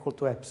greater than or equal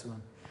to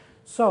epsilon.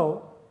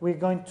 So we're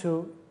going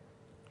to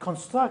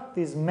construct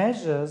these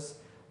measures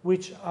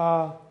which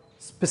are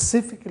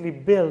specifically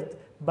built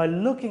by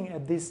looking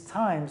at these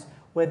times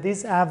where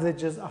these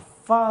averages are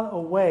far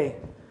away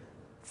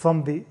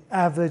from the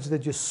average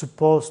that you're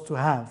supposed to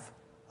have,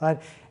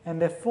 right?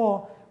 And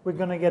therefore, we're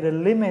going to get a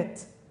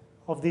limit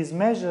of these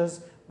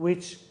measures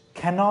which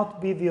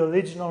cannot be the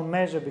original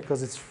measure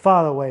because it's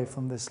far away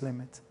from this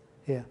limit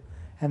here.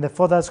 And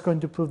therefore, that's going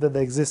to prove that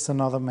there exists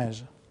another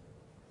measure,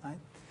 right?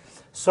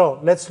 So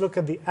let's look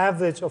at the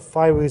average of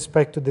phi with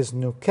respect to this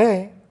new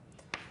k.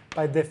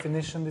 By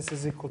definition, this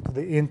is equal to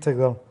the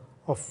integral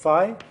of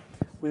phi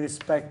with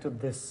respect to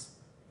this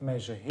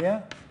measure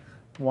here,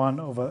 1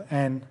 over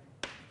n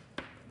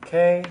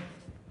k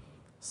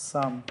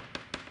sum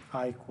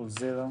I equals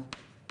 0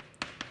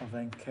 of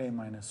nk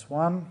minus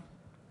 1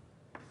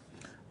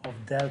 of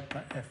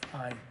delta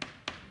fi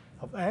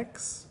of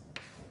x,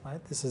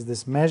 right? This is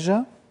this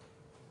measure.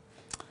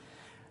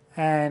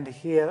 And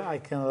here I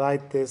can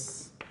write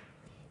this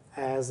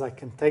as I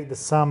can take the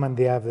sum and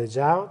the average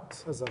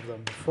out, as I've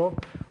done before,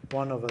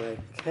 1 over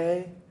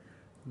nk,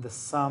 the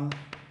sum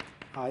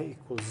I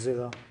equals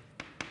 0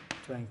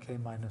 to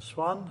nk minus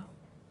 1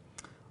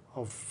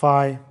 of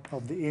phi,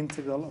 of the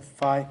integral of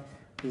phi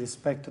with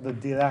respect to the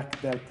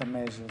Dirac delta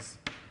measures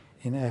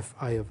in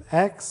fi of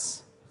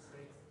x.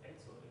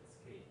 X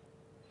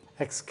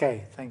or xk?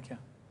 Xk, thank you.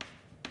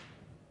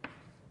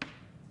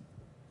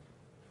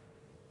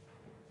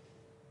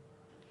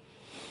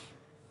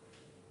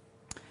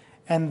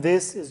 And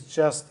this is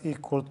just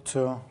equal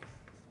to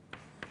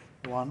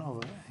 1 over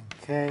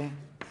nk,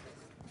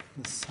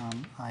 the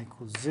sum I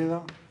equals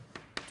 0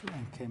 to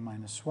nk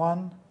minus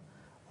 1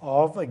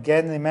 of,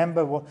 again,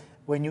 remember,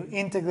 when you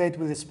integrate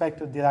with respect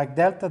to Dirac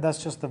delta,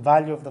 that's just the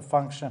value of the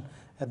function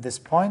at this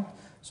point.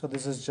 So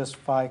this is just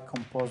phi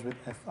composed with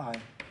fi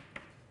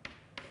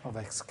of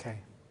xk.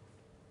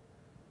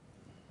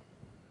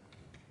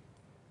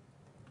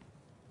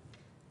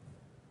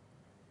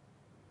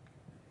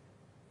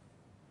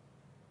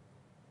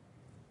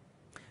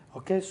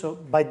 Okay, so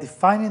by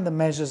defining the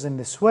measures in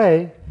this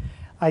way,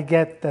 I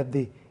get that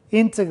the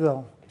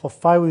integral of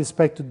phi with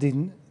respect to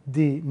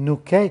the nu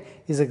k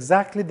is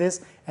exactly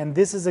this, and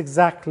this is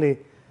exactly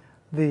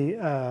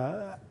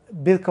the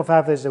Birkhoff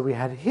average that we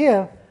had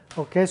here.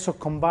 Okay, so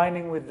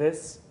combining with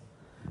this,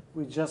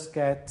 we just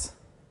get,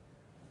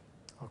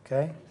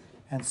 okay,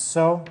 and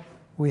so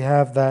we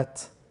have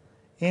that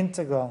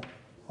integral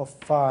of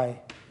phi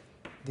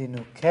d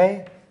nu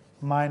k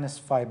minus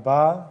phi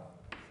bar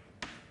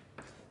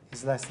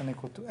is less than or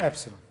equal to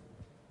epsilon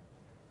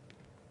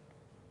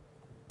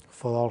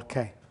for all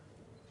k.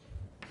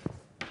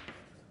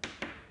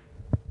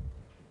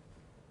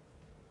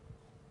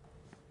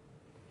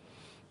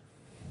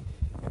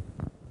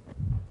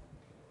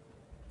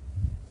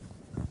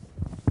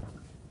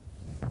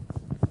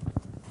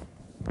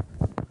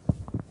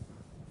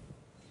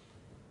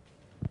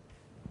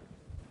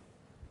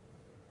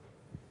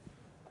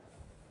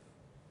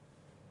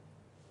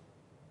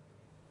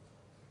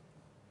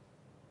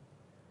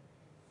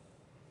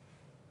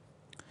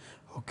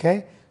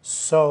 Okay,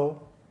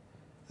 so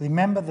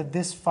remember that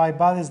this phi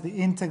bar is the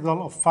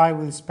integral of phi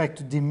with respect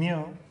to d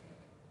mu,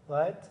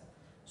 right?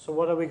 So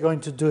what are we going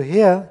to do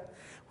here?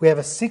 We have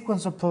a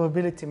sequence of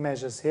probability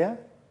measures here.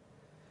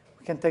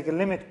 We can take a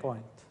limit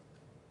point,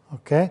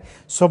 okay?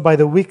 So by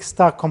the weak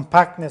star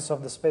compactness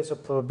of the space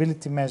of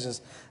probability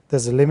measures,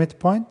 there's a limit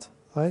point,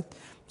 right?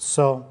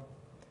 So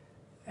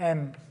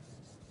M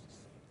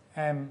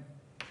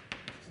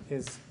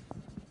is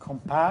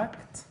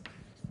compact,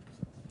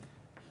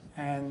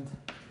 and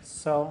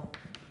so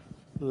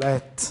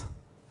let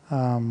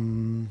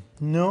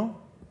nu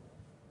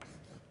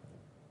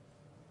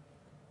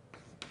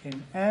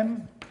in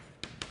M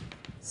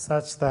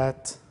such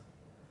that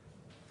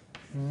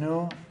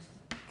nu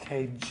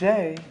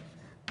kj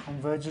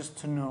converges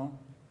to nu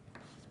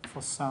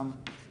for some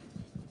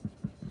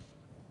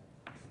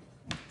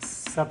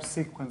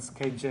subsequence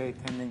kj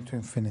tending to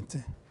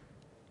infinity.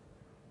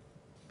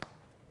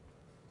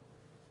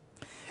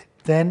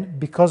 Then,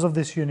 because of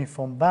this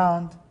uniform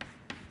bound,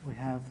 we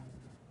have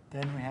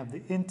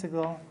the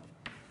integral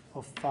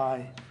of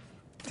phi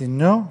d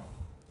nu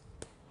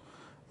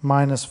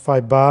minus phi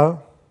bar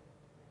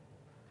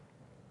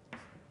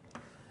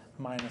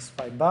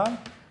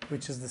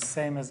which is the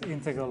same as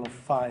integral of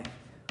phi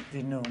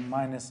d nu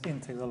minus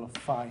integral of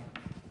phi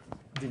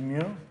d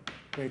mu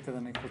greater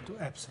than or equal to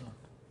epsilon.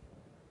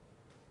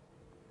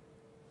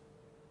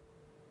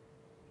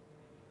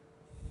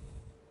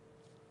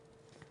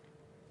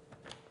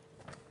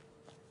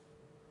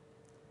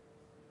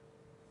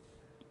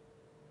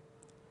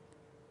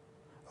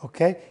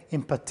 Okay,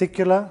 in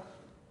particular,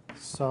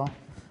 so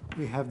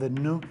we have the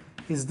nu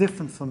is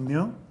different from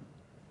mu.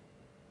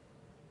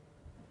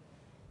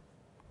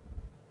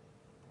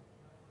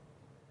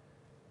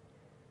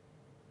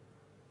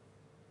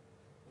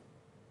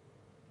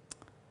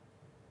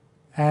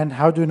 And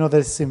how do we know that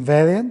it's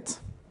invariant?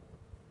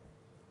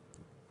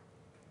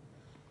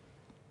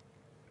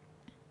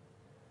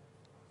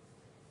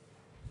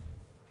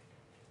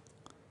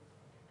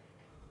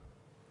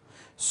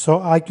 So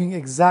arguing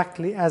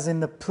exactly as in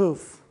the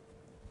proof.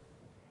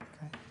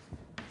 Okay.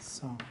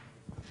 So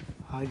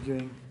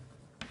arguing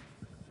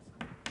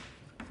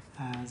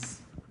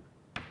as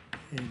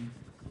in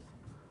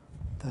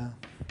the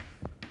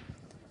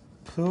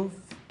proof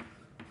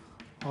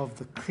of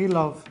the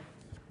Krylov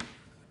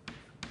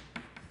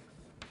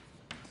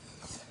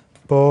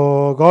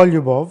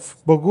Bogulyubov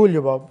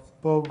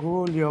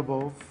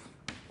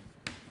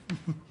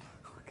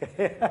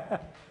okay,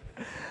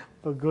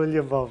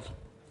 Bogulyubov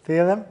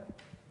theorem.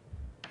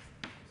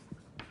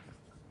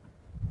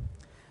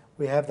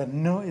 We have that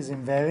nu is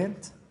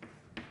invariant.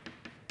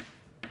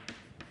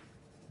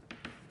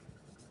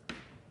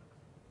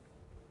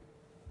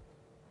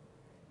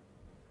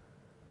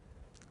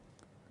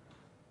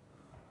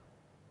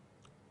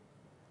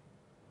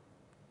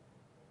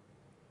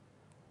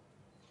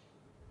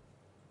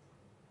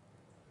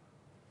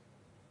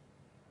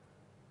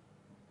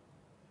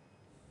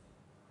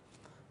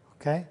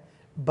 Okay,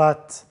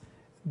 but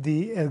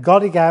the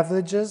ergodic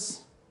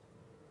averages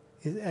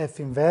is F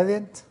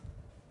invariant,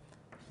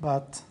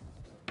 but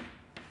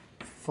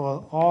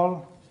for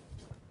all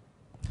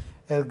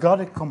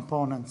ergodic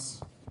components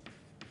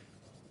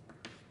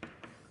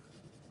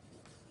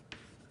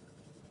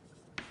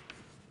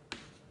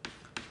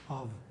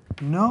of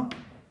nu,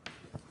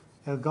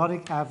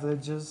 ergodic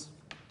averages,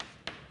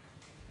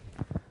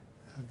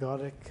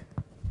 ergodic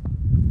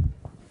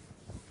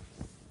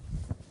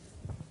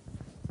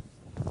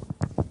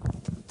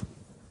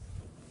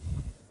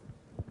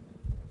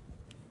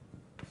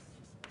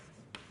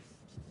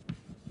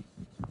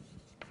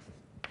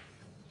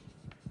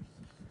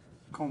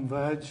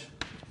converge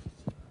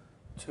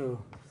to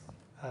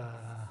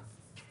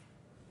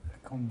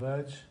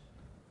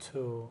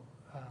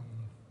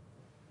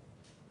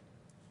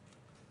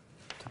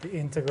the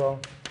integral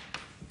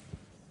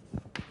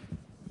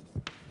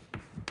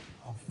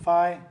of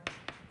phi,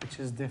 which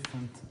is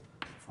different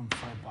from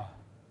phi bar.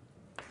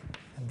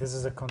 And this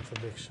is a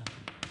contradiction.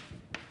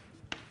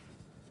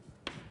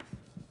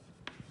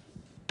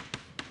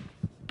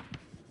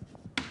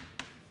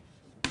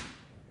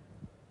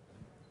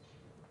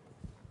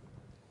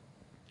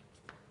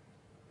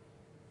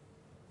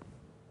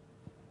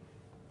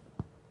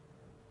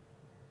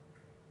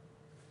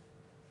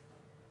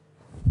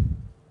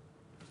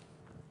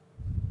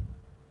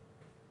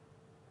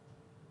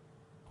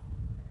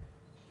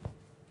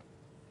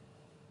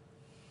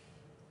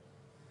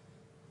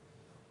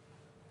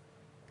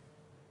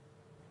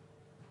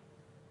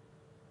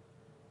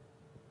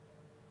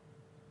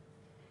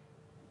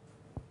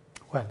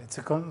 Well,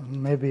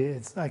 maybe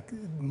it's like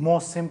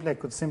more simply, I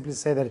could simply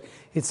say that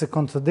it's a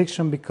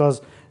contradiction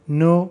because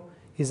nu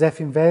is F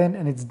invariant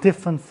and it's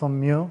different from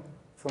mu,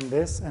 from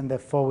this, and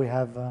therefore we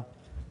have a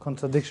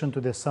contradiction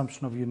to the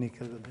assumption of unique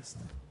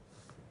ergodicity.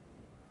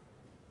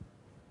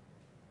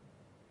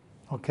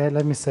 Okay,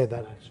 let me say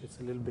that actually. It's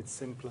a little bit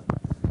simpler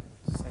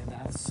to say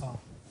that. So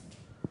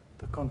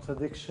the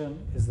contradiction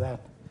is that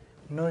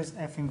nu is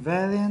F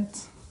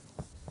invariant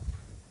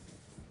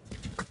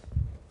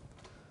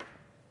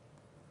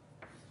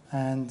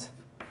and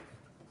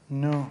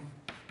nu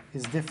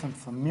is different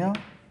from mu,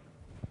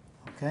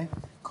 okay,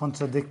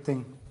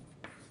 contradicting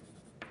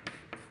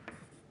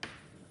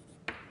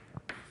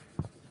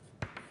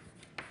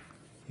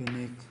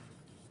unique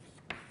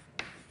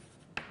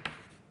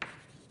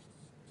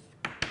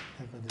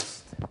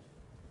ergodicity.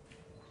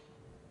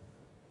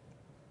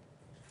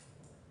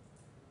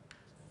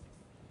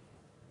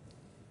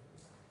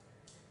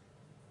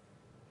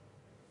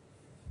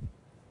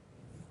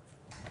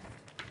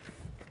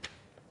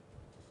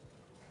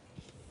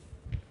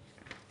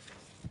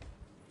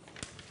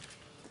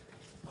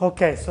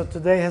 Okay, so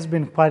today has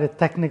been quite a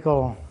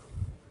technical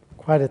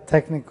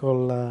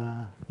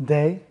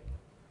day.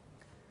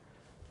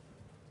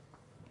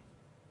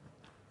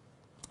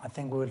 I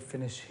think we will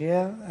finish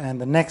here,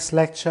 and the next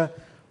lecture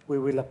we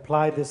will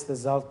apply this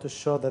result to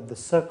show that the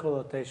circle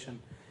rotation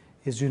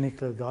is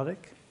uniquely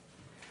ergodic.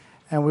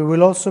 And we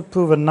will also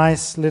prove a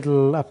nice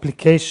little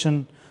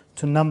application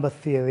to number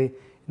theory.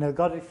 In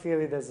ergodic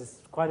theory, there's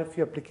quite a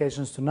few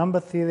applications to number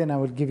theory, and I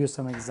will give you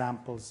some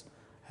examples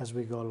as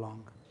we go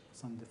along,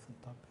 some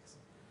different topics.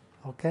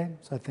 Okay,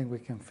 so I think we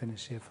can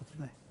finish here for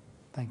today.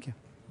 Thank you.